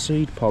or are they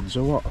seed pods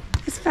or what?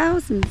 There's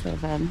thousands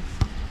of them.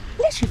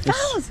 Literally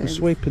thousands. They're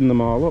sweeping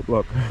them all up,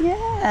 look.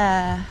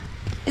 Yeah.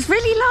 It's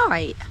really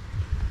light.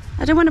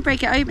 I don't want to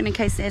break it open in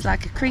case there's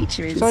like a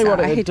creature inside. Tell you what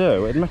it'd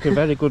do, it'd make a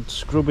very good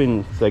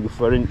scrubbing thing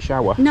for in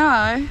shower.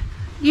 No.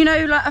 You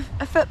know, like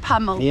a foot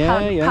panel.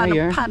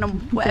 Panel,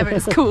 whatever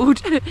it's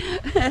called.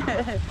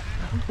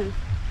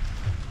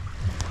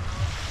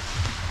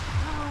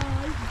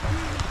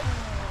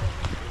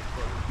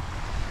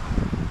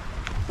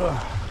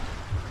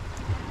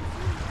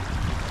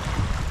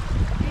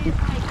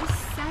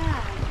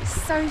 It's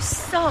so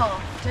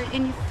soft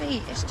in your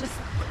feet. It's just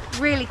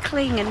really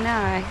clean and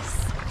nice.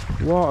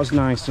 Water's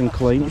nice and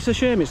clean. It's a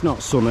shame it's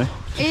not sunny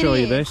to show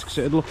you this, because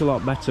it'd look a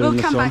lot better in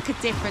the sun. We'll come back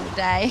a different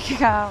day,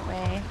 can't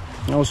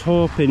we? I was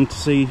hoping to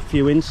see a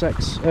few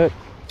insects, a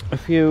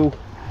few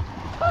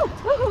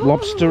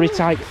lobstery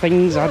type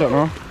things, I don't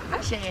know.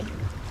 Actually,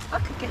 I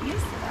could get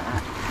used to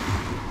that.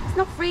 It's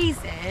not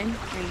freezing.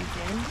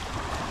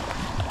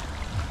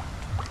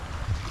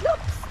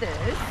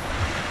 Lobsters?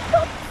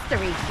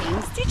 lobstery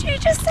things. Did you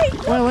just say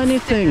lobsters? Well,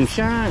 anything.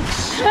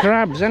 Sharks,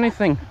 crabs,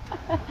 anything.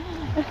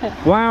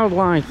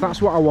 Wildlife,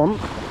 that's what I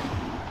want.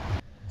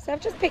 So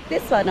I've just picked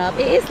this one up.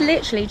 It is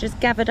literally just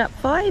gathered up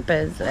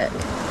fibres, look.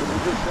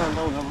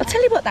 I'll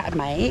tell you what that'd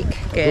make.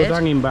 Good. Good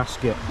hanging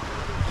basket.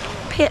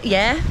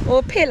 Yeah, or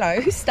a pillow,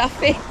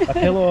 stuffing. A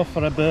pillow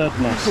for a bird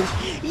nest.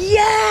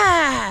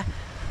 Yeah!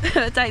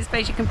 I don't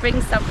suppose you can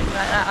bring something like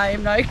that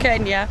home, no,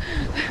 can you?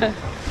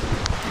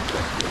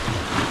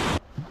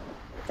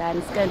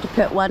 Dan's going to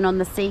put one on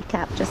the sea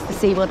cap just to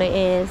see what it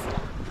is.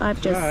 I've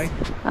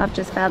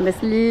just found this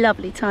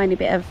lovely tiny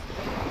bit of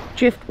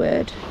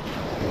driftwood.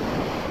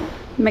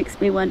 Makes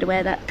me wonder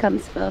where that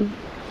comes from.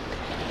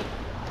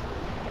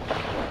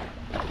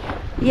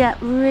 Yeah,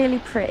 really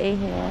pretty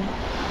here.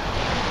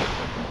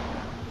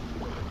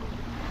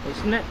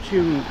 It's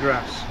Neptune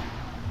grass.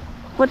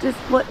 What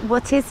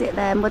is it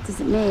then? What does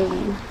it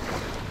mean?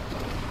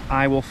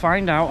 I will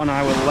find out and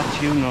I will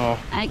let you know.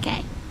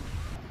 Okay.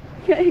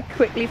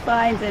 Quickly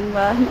finding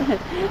one.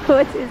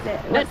 What is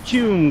it?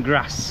 Neptune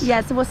grass.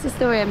 Yeah, so what's the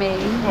story I mean?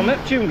 Well,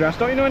 Neptune grass,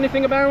 don't you know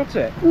anything about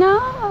it? No.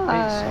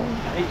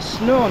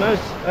 It's known as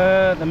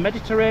the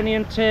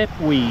Mediterranean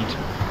tapeweed.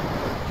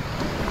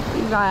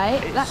 Right,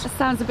 that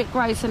sounds a bit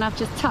gross and I've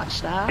just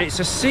touched that. It's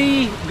a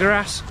sea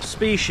grass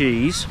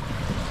species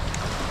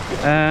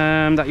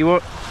that you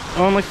won't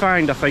only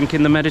find, I think,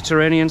 in the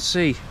Mediterranean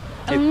Sea.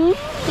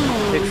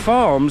 It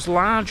forms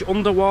large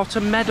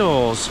underwater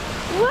meadows.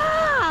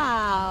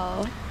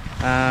 Wow!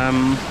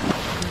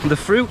 The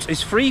fruit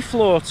is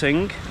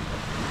free-floating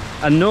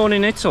and known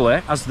in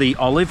Italy as the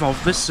olive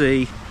of the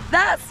sea.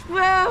 That's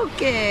well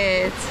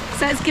good.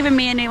 So it's given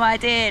me a new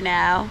idea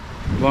now.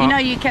 What? You know,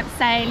 you kept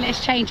saying,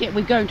 let's change it,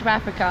 we're going to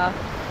Africa.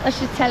 Let's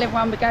just tell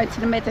everyone we're going to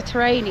the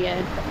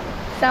Mediterranean.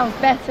 Sounds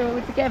better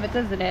altogether,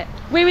 doesn't it?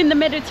 We're in the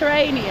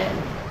Mediterranean.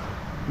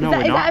 No,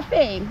 is that a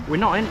thing? We're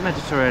not in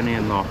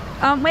Mediterranean though.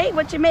 Aren't we?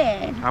 What do you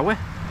mean? Are we?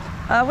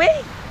 Are we?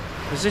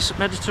 Is this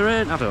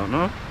Mediterranean? I don't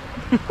know.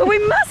 Well, we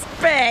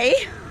must be.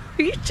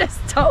 You just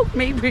told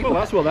me we Well,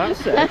 that's what that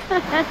said.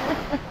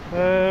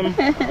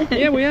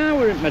 Yeah, we are.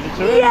 We're in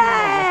Mediterranean.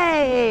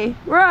 Yay!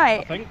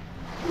 Right. I think.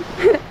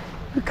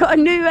 We've got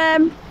a new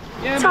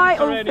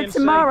title for Mediterranean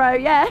tomorrow,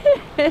 sea. yeah.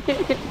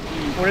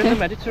 We're in the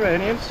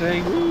Mediterranean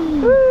Sea.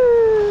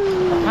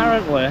 Woo.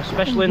 Apparently,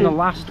 especially in the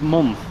last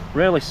month,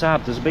 really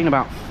sad, there's been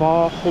about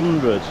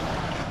 400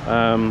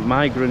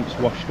 migrants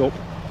washed up.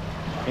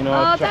 You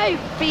know,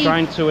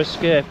 trying to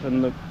escape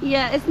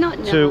yeah, it's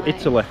not to nice.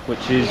 Italy,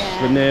 which is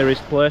the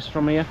nearest place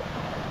from here.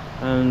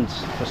 And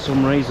for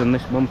some reason,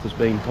 this month has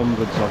been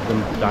hundreds of them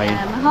dying.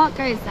 Yeah, my heart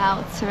goes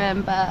out to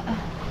him, but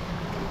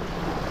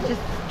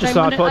just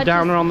thought I'd put a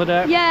downer on the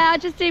deck. Yeah, I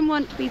just didn't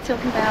want to be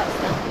talking about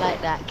stuff like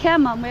that.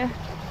 Come on, oh,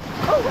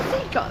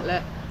 what's he got?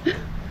 Look,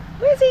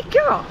 where's he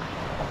got?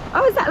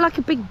 Oh, is that like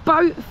a big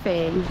boat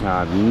thing?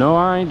 I have no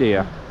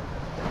idea.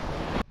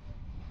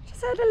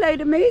 Just heard a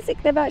load of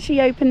music. They've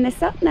actually opened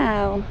this up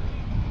now.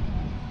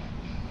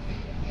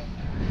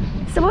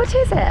 So what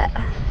is it?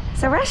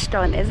 It's a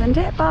restaurant, isn't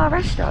it? Bar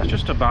restaurant? It's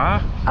just a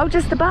bar. Oh,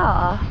 just a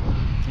bar?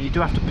 You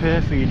do have to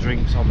pay for your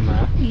drinks on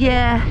there.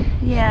 Yeah,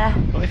 yeah.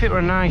 But if it were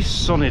a nice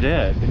sunny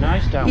day, it'd be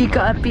nice down there. You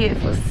got a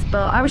beautiful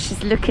spot. I was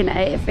just looking at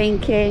it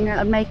thinking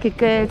that would make a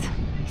good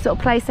sort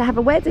of place to have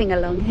a wedding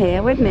along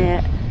here, wouldn't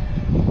it?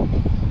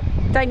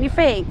 Don't you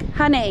think,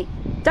 honey?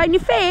 Don't you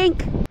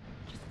think?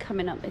 Just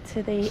coming up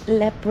to the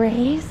Le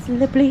Brise. I'm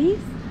not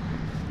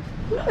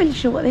really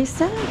sure what they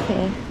serve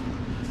here.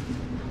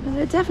 But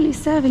they're definitely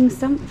serving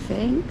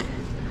something.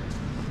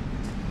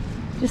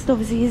 Just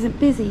obviously isn't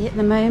busy at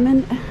the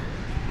moment.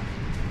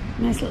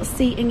 Nice little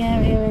seating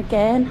area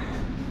again.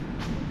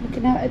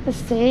 Looking out at the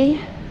sea.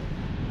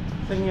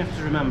 The thing you have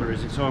to remember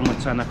is it's only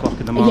 10 o'clock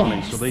in the morning,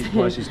 yes. so these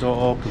places don't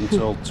open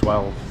until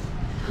 12.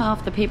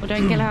 Half the people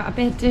don't get out of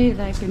bed, do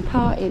they? They've been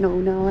partying all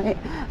night.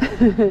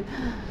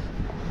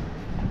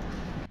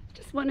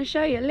 Just want to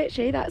show you,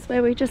 literally, that's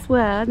where we just were,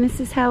 and this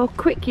is how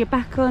quick you're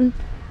back on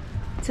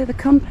to the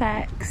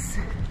complex.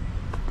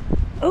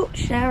 Oh,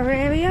 shower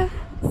area.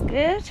 That's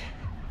good.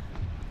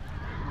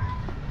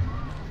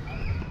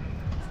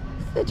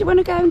 So do you want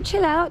to go and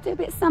chill out, do a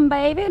bit of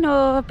sunbathing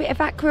or a bit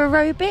of aqua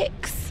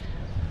aerobics?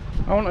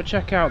 I want to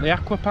check out the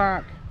aqua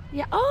park.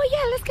 Yeah. Oh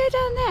yeah, let's go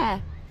down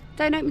there.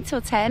 Don't open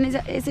till 10.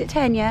 Is it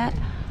 10 yet?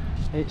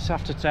 It's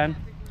after 10.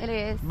 It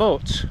is.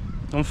 But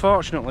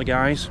unfortunately,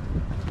 guys,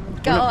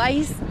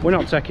 we're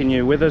not taking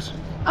you with us.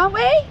 Aren't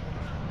we?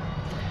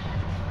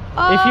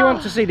 If you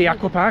want to see the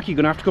aqua park, you're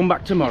gonna have to come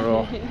back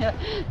tomorrow.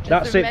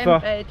 That's it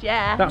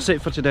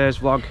for today's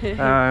vlog.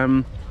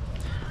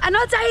 And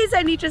our day's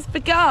only just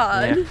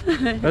begun.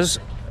 Yeah.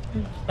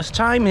 As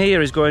time here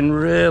is going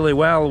really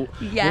well,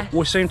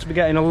 we seem to be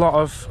getting a lot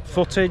of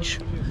footage.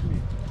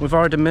 We've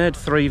already made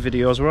 3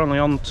 videos. We're only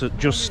on to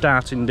just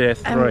starting day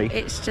 3.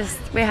 It's just,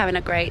 we're having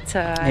a great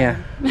time.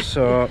 Yeah.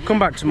 So come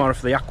back tomorrow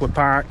for the aqua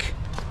park.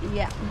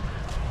 Yeah.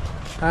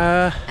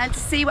 And to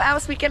see what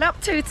else we get up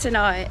to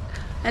tonight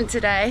and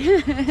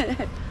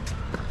today.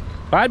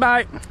 Bye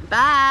bye.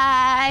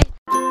 Bye.